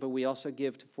denomination, but we also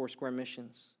give to Foursquare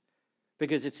Missions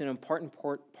because it's an important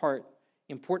part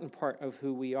of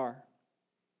who we are.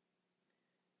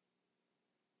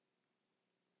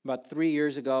 About 3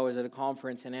 years ago, I was at a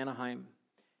conference in Anaheim,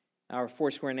 our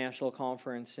Foursquare National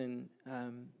Conference, and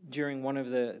during one of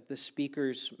the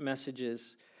speakers'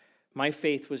 messages, my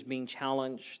faith was being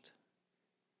challenged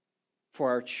for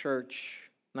our church.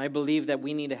 And I believe that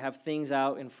we need to have things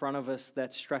out in front of us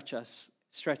that stretch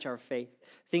our faith,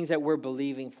 things that we're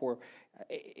believing for.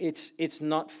 It's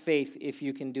not faith if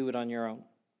you can do it on your own.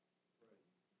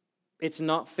 It's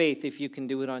not faith if you can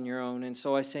do it on your own. And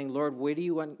so I was saying, Lord, where do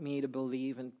you want me to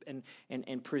believe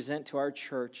and present to our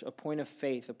church a point of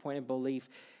faith, a point of belief?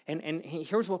 And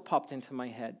here's what popped into my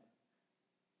head.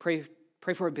 Pray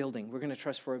for a building. We're going to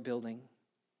trust for a building.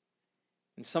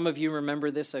 And some of you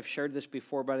remember this. I've shared this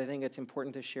before, but I think it's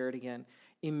important to share it again.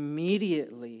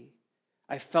 Immediately,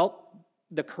 I felt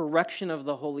the correction of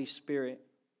the Holy Spirit.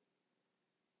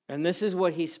 And this is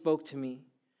what he spoke to me.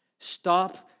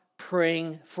 Stop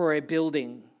praying for a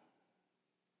building.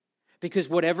 Because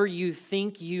whatever you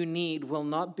think you need will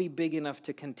not be big enough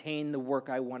to contain the work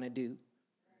I want to do.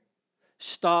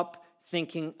 Stop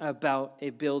thinking about a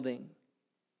building.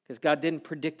 Because God didn't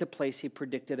predict a place, he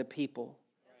predicted a people.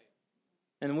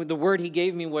 And the word he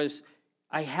gave me was,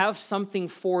 I have something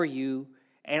for you,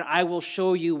 and I will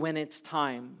show you when it's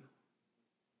time.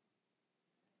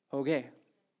 Okay.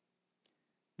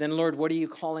 Then, Lord, what are you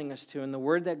calling us to? And the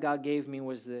word that God gave me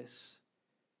was this,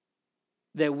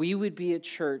 that we would be a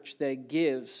church that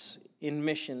gives in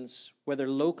missions, whether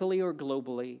locally or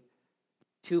globally,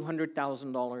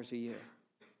 $200,000 a year.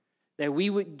 That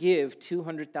we would give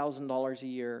 $200,000 a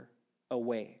year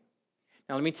away.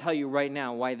 Now, let me tell you right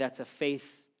now why that's a faith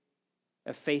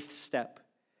step.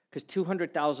 Because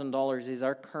 $200,000 is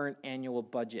our current annual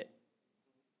budget.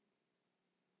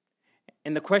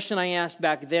 And the question I asked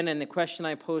back then and the question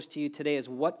I pose to you today is,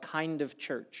 what kind of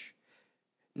church?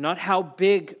 Not how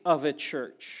big of a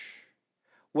church.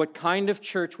 What kind of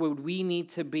church would we need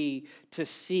to be to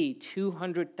see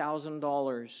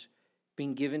 $200,000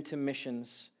 being given to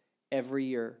missions every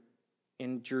year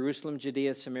in Jerusalem,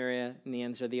 Judea, Samaria, and the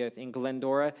ends of the earth, in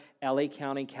Glendora, LA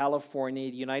County,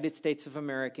 California, the United States of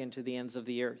America, and to the ends of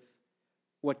the earth.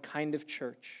 What kind of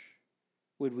church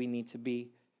would we need to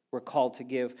be? We're called to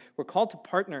give. We're called to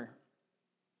partner.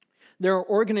 There are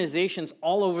organizations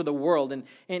all over the world,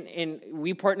 and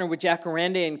we partner with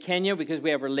Jacaranda in Kenya because we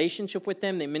have a relationship with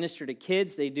them. They minister to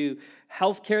kids. They do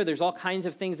healthcare. There's all kinds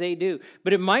of things they do.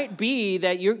 But it might be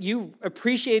that you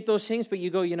appreciate those things, but you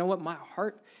go, you know what? My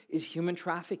heart is human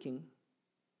trafficking.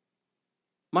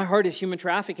 My heart is human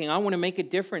trafficking. I want to make a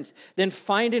difference. Then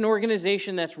find an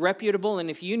organization that's reputable, and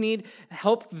if you need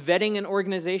help vetting an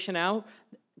organization out,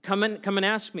 come and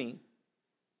ask me.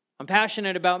 I'm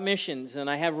passionate about missions, and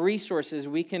I have resources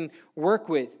we can work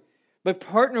with. But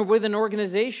partner with an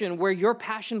organization where your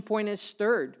passion point is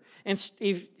stirred. And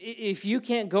if you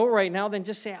can't go right now, then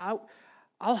just say,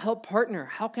 I'll help partner.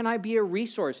 How can I be a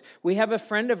resource? We have a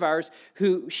friend of ours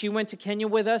she went to Kenya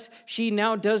with us. She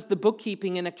now does the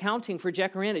bookkeeping and accounting for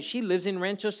Jacaranda. She lives in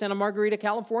Rancho Santa Margarita,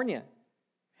 California.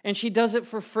 And she does it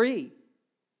for free.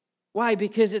 Why?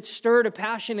 Because it stirred a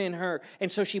passion in her.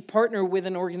 And so she partnered with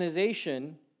an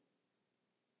organization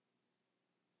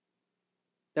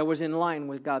that was in line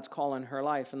with God's call in her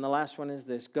life. And the last one is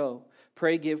this: go.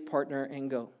 Pray, give, partner, and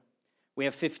go. We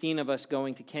have 15 of us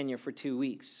going to Kenya for 2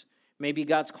 weeks. Maybe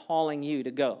God's calling you to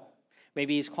go.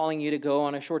 Maybe He's calling you to go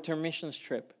on a short-term missions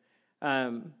trip.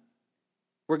 We're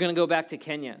going to go back to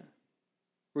Kenya.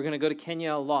 We're going to go to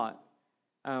Kenya a lot.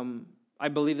 I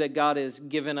believe that God has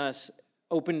given us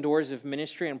open doors of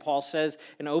ministry, and Paul says,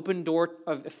 an open door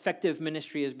of effective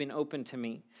ministry has been opened to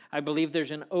me. I believe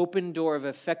there's an open door of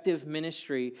effective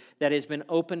ministry that has been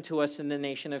opened to us in the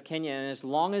nation of Kenya, and as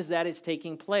long as that is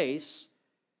taking place,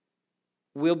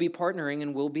 we'll be partnering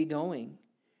and we'll be going.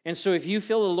 And so if you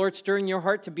feel the Lord stirring your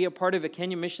heart to be a part of a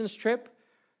Kenya missions trip,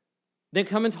 then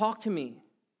come and talk to me.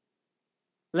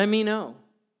 Let me know.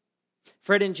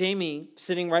 Fred and Jamie,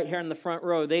 sitting right here in the front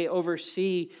row, they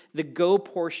oversee the go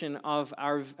portion of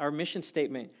our mission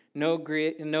statement. Know,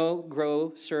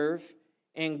 grow, serve,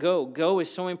 and go. Go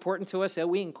is so important to us that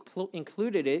we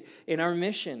included it in our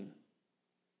mission.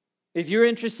 If you're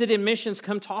interested in missions,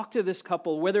 come talk to this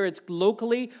couple, whether it's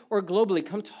locally or globally.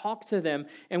 Come talk to them,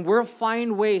 and we'll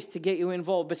find ways to get you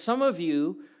involved. But some of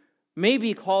you may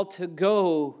be called to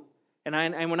go, and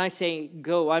when I say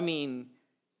go, I mean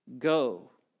go.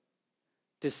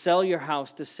 To sell your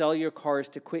house, to sell your cars,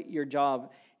 to quit your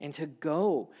job, and to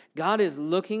go. God is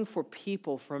looking for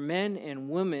people, for men and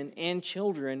women and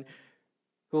children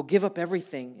who will give up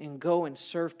everything and go and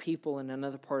serve people in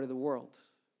another part of the world.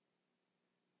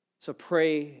 So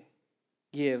pray,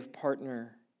 give,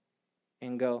 partner,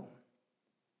 and go.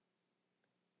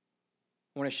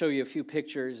 I want to show you a few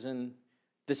pictures, and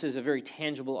this is a very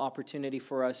tangible opportunity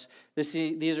for us.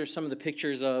 These are some of the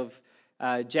pictures of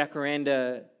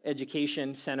Jacaranda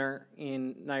Education Center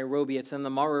in Nairobi. It's in the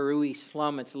Mararui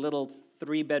slum. It's a little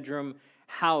 3-bedroom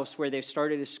house where they've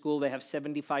started a school. They have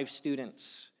 75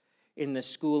 students in the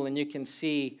school, and you can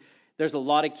see there's a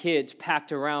lot of kids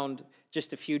packed around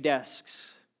just a few desks.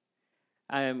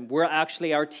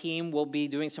 Our team will be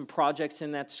doing some projects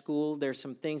in that school. There's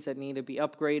some things that need to be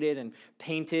upgraded and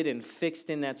painted and fixed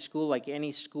in that school, like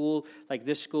any school, like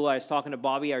this school. I was talking to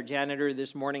Bobby, our janitor,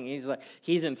 this morning.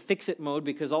 He's in fix-it mode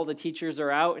because all the teachers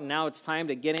are out, and now it's time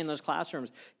to get in those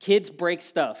classrooms. Kids break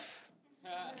stuff.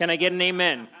 Can I get an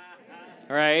amen?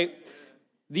 All right.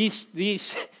 The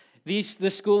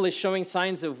school is showing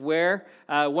signs of wear.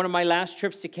 One of my last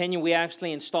trips to Kenya, we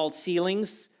actually installed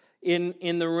ceilings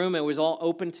in the room. It was all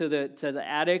open to the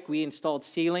attic. We installed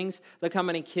ceilings. Look how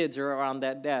many kids are around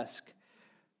that desk.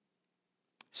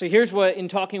 So here's what, in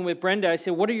talking with Brenda, I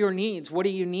said, what are your needs? What do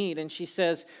you need? And she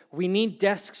says, we need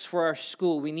desks for our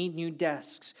school. We need new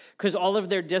desks because all of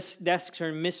their desks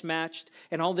are mismatched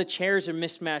and all the chairs are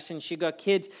mismatched. And she got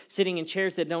kids sitting in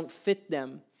chairs that don't fit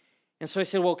them. And so I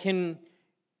said, well,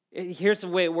 here's the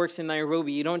way it works in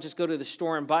Nairobi. You don't just go to the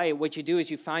store and buy it. What you do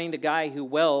is you find a guy who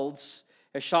welds,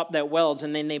 a shop that welds,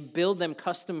 and then they build them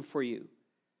custom for you.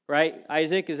 Right?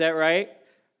 Isaac, is that right?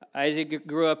 Isaac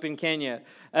grew up in Kenya.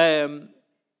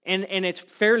 And it's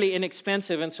fairly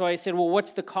inexpensive. And so I said, well,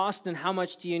 what's the cost and how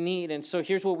much do you need? And so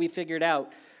here's what we figured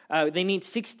out. They need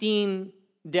 16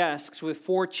 desks with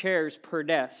 4 chairs per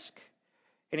desk.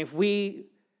 And if we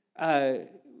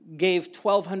gave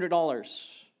 $1,200,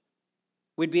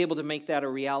 we'd be able to make that a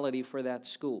reality for that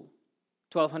school.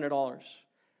 $1,200.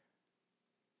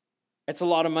 It's a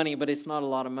lot of money, but it's not a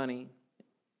lot of money.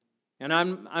 And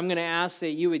I'm going to ask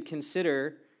that you would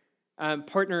consider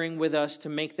partnering with us to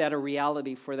make that a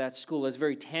reality for that school. It's a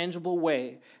very tangible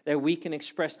way that we can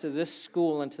express to this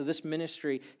school and to this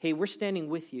ministry, hey, we're standing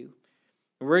with you.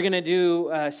 We're going to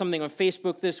do something on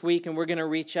Facebook this week, and we're going to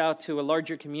reach out to a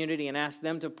larger community and ask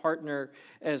them to partner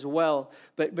as well.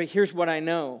 But here's what I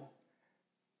know.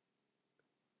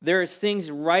 There's things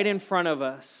right in front of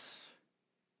us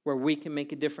where we can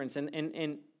make a difference.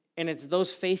 And it's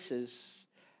those faces.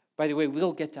 By the way,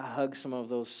 we'll get to hug some of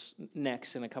those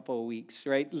necks in a couple of weeks,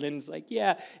 right? Lynn's like,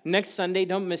 yeah, next Sunday,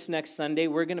 don't miss next Sunday.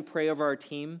 We're going to pray over our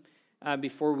team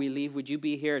before we leave. Would you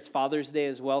be here? It's Father's Day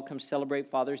as well. Come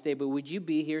celebrate Father's Day. But would you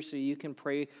be here so you can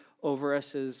pray over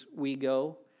us as we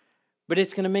go? But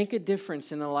it's going to make a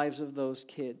difference in the lives of those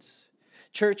kids.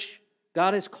 Church,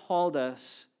 God has called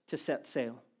us to set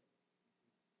sail.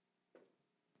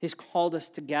 He's called us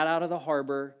to get out of the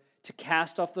harbor, to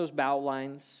cast off those bow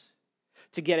lines,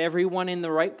 to get everyone in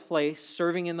the right place,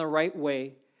 serving in the right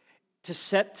way, to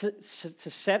set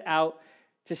out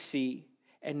to sea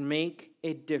and make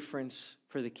a difference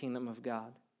for the kingdom of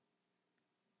God.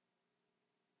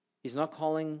 He's not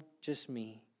calling just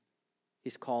me.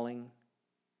 He's calling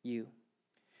you.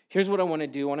 Here's what I want to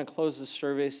do. I want to close the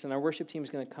service, and our worship team is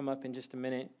going to come up in just a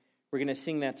minute. We're going to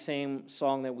sing that same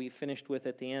song that we finished with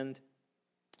at the end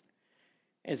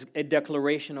as a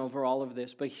declaration over all of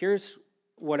this. But here's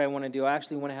what I want to do. I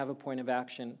actually want to have a point of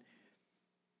action.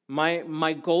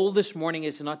 My goal this morning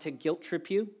is not to guilt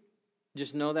trip you.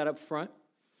 Just know that up front.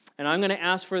 And I'm going to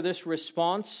ask for this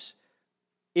response.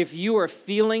 If you are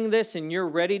feeling this and you're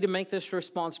ready to make this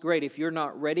response, great. If you're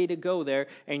not ready to go there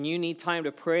and you need time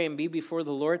to pray and be before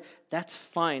the Lord, that's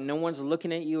fine. No one's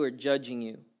looking at you or judging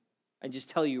you. I just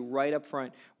tell you right up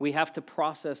front, we have to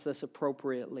process this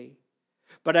appropriately.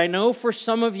 But I know for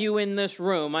some of you in this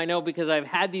room, I know because I've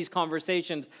had these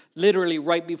conversations literally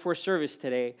right before service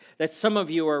today, that some of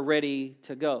you are ready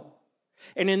to go.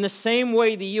 And in the same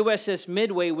way the USS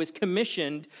Midway was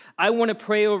commissioned, I want to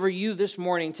pray over you this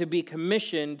morning to be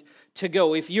commissioned to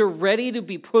go. If you're ready to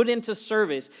be put into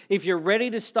service, if you're ready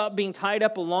to stop being tied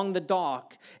up along the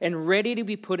dock and ready to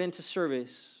be put into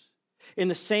service, in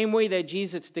the same way that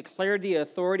Jesus declared the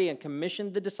authority and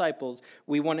commissioned the disciples,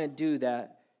 we want to do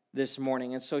that this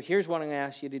morning. And so here's what I'm going to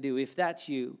ask you to do. If that's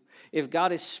you, if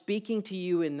God is speaking to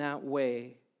you in that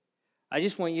way, I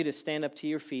just want you to stand up to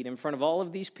your feet in front of all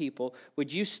of these people.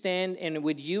 Would you stand and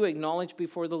would you acknowledge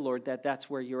before the Lord that that's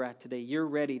where you're at today? You're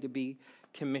ready to be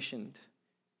commissioned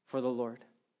for the Lord.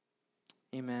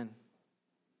 Amen.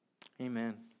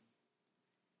 Amen.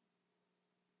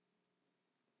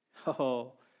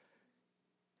 Oh,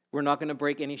 we're not going to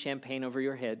break any champagne over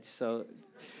your head, so...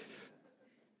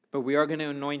 But we are going to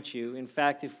anoint you. In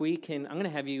fact, if we can, I'm going to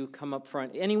have you come up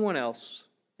front. Anyone else,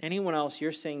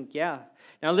 you're saying, yeah.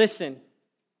 Now listen,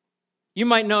 you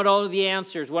might know all of the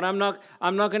answers. I'm not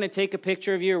going to take a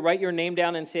picture of you or write your name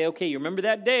down and say, okay, you remember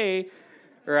that day,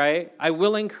 right? I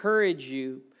will encourage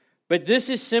you. But this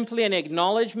is simply an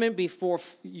acknowledgement before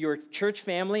your church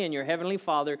family and your Heavenly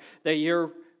Father that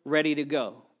you're ready to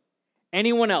go.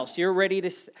 Anyone else, you're ready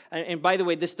to, and by the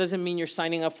way, this doesn't mean you're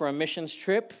signing up for a missions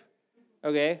trip.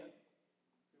 Okay?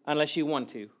 Unless you want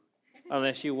to.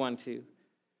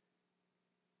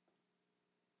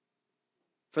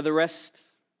 For the rest,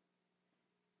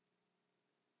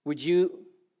 would you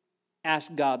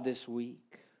ask God this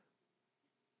week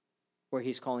where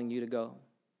He's calling you to go?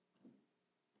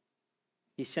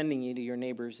 He's sending you to your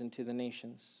neighbors and to the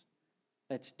nations.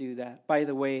 Let's do that. By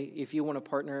the way, if you want to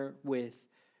partner with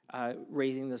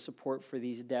raising the support for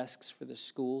these desks for the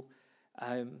school,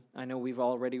 I know we've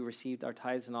already received our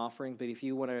tithes and offering, but if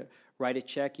you want to write a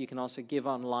check, you can also give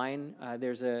online.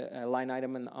 There's a line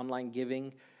item in the online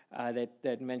giving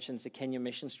that mentions the Kenya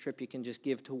missions trip. You can just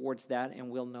give towards that, and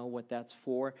we'll know what that's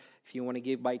for. If you want to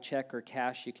give by check or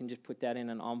cash, you can just put that in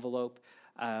an envelope.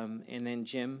 And then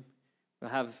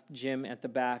we'll have Jim at the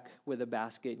back with a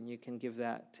basket, and you can give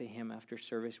that to him after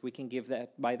service. We can give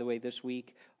that, by the way, this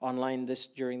week, online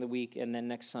during the week, and then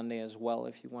next Sunday as well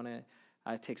if you want to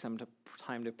take some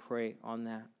time to pray on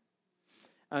that.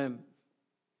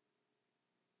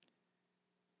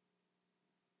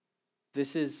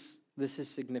 This is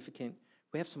significant.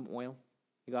 We have some oil.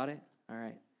 You got it? All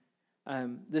right.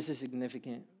 This is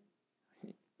significant.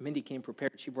 Mindy came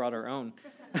prepared. She brought her own.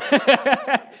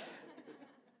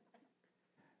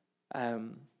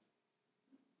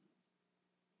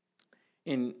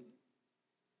 And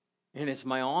it's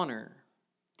my honor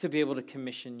to be able to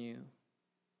commission you.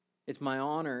 It's my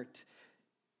honor.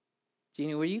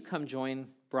 Jeannie, will you come join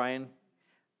Brian?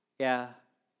 Yeah.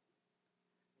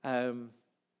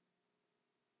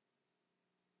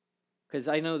 Because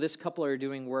I know this couple are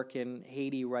doing work in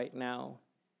Haiti right now.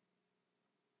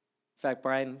 In fact,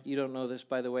 Brian, you don't know this,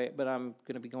 by the way, but I'm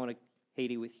going to be going to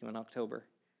Haiti with you in October.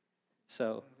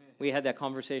 So we had that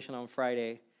conversation on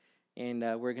Friday, And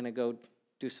we're going to go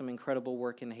do some incredible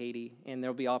work in Haiti. And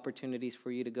there'll be opportunities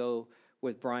for you to go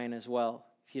with Brian as well.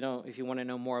 If you want to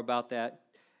know more about that,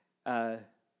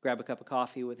 grab a cup of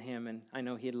coffee with him, and I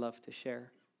know he'd love to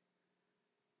share.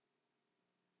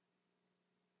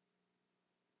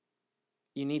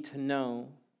 You need to know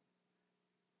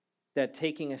that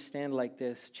taking a stand like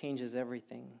this changes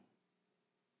everything.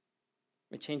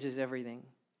 It changes everything.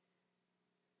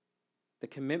 The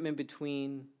commitment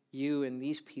between you and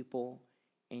these people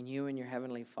and you and your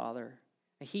Heavenly Father,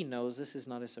 He knows this is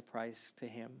not a surprise to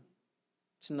Him.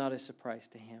 It's not a surprise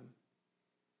to Him.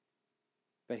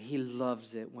 But He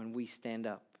loves it when we stand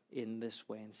up in this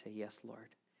way and say, yes, Lord.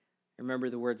 Remember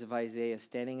the words of Isaiah,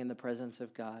 standing in the presence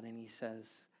of God, and he says,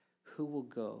 who will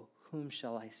go? Whom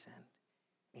shall I send?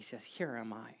 And he says, here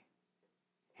am I.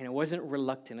 And it wasn't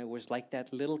reluctant. It was like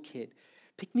that little kid.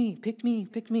 Pick me, pick me,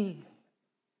 pick me.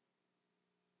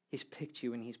 He's picked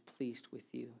you and He's pleased with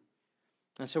you.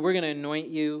 And so we're going to anoint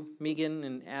you, Megan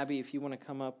and Abby, if you want to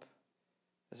come up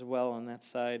as well on that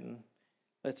side. And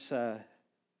I'm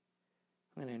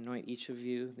going to anoint each of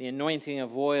you. The anointing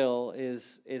of oil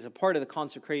is a part of the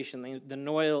consecration.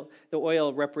 The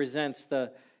oil represents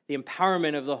the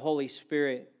empowerment of the Holy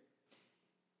Spirit.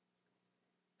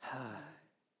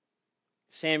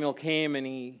 Samuel came and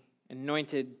he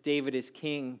anointed David as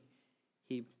king.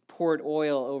 He poured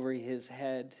oil over his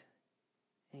head.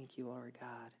 Thank you, Lord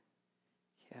God.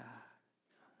 Yeah.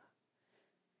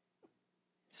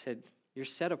 He said, you're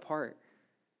set apart.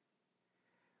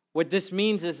 What this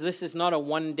means is this is not a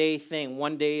one-day thing.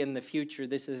 One day in the future,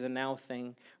 this is a now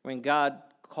thing. When God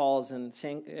calls and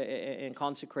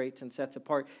consecrates and sets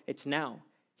apart, it's now.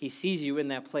 He sees you in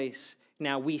that place.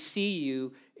 Now we see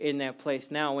you in that place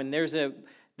now. And there's a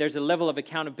level of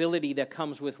accountability that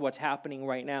comes with what's happening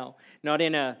right now. Not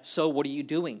in a, so what are you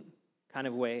doing kind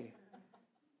of way,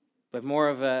 but more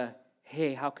of a,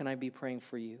 hey, how can I be praying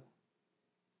for you?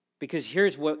 Because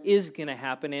here's what is going to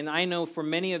happen, and I know for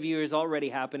many of you is already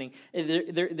happening.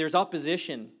 There's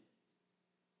opposition.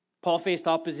 Paul faced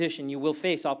opposition. You will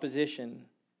face opposition,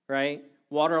 right?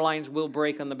 Water lines will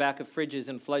break on the back of fridges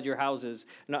and flood your houses.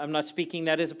 No, I'm not speaking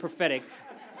that as a prophetic.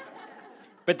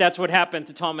 But that's what happened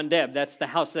to Tom and Deb. That's the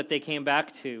house that they came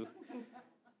back to.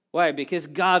 Why? Because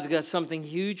God's got something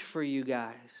huge for you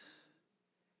guys.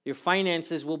 Your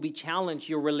finances will be challenged.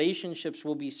 Your relationships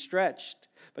will be stretched.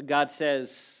 But God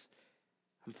says,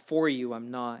 I'm for you, I'm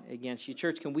not against you.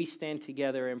 Church, can we stand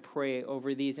together and pray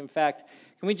over these? In fact,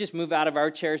 can we just move out of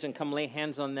our chairs and come lay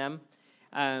hands on them?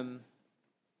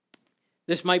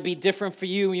 This might be different for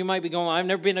you. You might be going, I've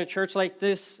never been to a church like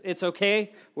this. It's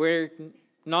okay. We're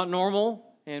not normal,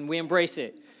 and we embrace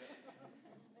it.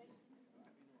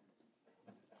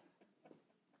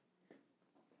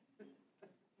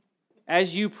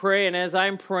 As you pray and as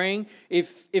I'm praying,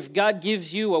 if God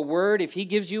gives you a word, if He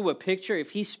gives you a picture,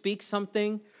 if He speaks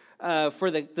something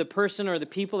for the person or the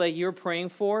people that you're praying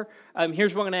for,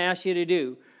 here's what I'm going to ask you to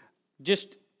do.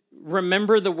 Just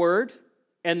remember the word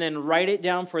and then write it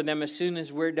down for them as soon as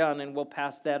we're done, and we'll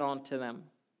pass that on to them.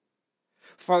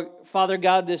 Father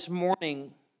God, this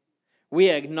morning, we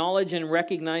acknowledge and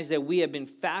recognize that we have been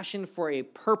fashioned for a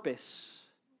purpose.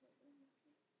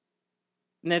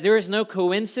 Now, there is no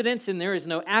coincidence and there is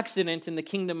no accident in the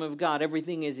kingdom of God.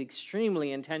 Everything is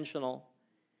extremely intentional.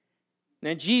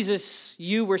 Now, Jesus,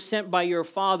 you were sent by your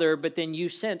Father, but then you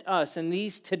sent us. And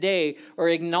these today are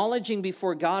acknowledging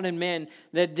before God and men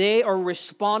that they are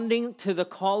responding to the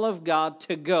call of God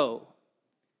to go.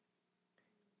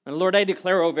 And Lord, I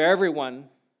declare over everyone,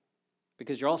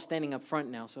 because you're all standing up front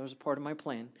now, so that was a part of my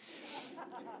plan,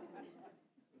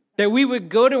 that we would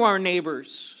go to our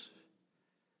neighbors,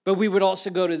 but we would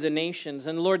also go to the nations.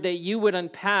 And Lord, that you would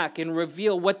unpack and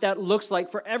reveal what that looks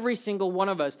like for every single one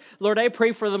of us. Lord, I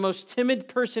pray for the most timid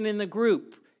person in the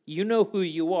group. You know who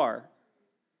you are.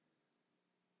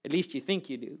 At least you think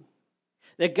you do.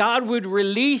 That God would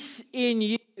release in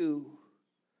you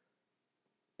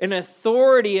an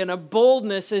authority and a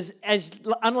boldness as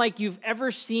unlike you've ever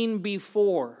seen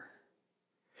before.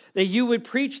 That you would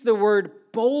preach the word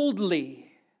boldly,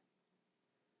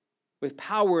 with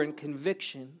power and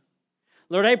conviction.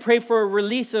 Lord, I pray for a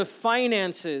release of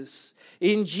finances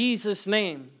in Jesus'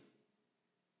 name.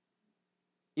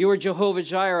 You are Jehovah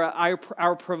Jireh,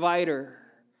 our provider.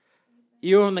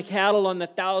 You own the cattle on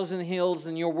 1,000 hills,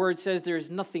 and your word says there is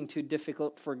nothing too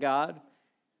difficult for God.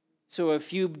 So a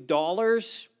few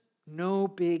dollars, no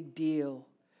big deal.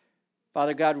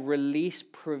 Father God, release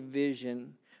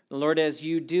provision. Lord, as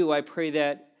you do, I pray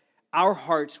that our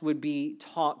hearts would be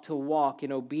taught to walk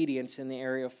in obedience in the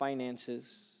area of finances.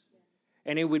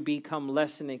 And it would become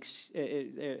less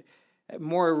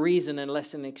more a reason and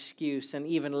less an excuse, and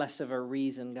even less of a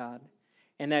reason, God.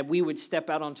 And that we would step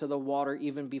out onto the water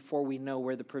even before we know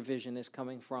where the provision is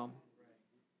coming from.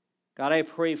 God, I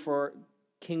pray for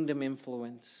kingdom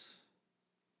influence.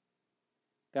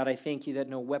 God, I thank you that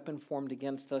no weapon formed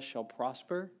against us shall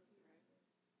prosper.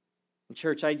 And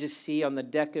church, I just see on the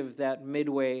deck of that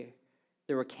Midway,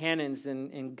 there were cannons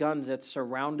and guns that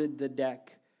surrounded the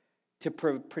deck to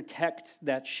protect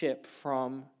that ship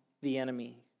from the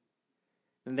enemy.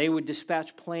 And they would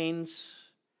dispatch planes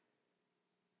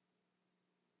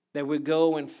that would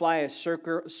go and fly a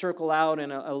circle out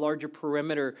in a larger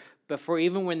perimeter. Before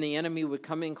even when the enemy would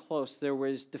come in close, there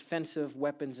was defensive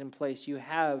weapons in place. You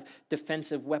have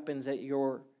defensive weapons at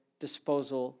your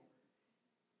disposal.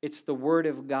 It's the word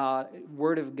of God,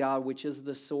 which is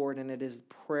the sword, and it is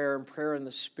prayer and prayer in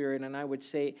the Spirit. And I would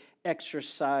say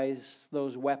exercise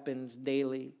those weapons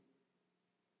daily.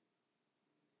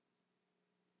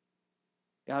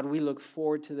 God, we look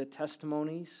forward to the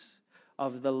testimonies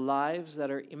of the lives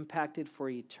that are impacted for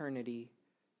eternity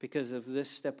because of this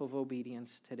step of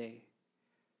obedience today.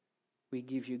 We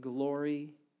give you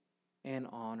glory and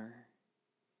honor.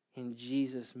 In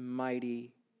Jesus'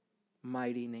 mighty,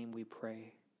 mighty name we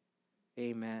pray.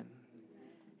 Amen.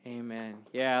 Amen.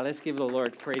 Yeah, let's give the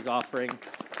Lord praise offering.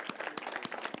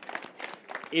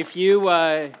 If you,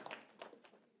 we're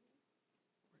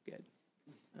good.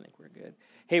 I think we're good.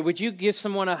 Hey, would you give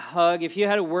someone a hug? If you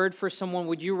had a word for someone,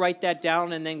 would you write that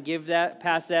down and then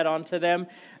pass that on to them?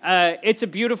 It's a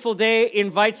beautiful day.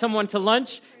 Invite someone to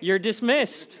lunch. You're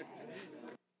dismissed.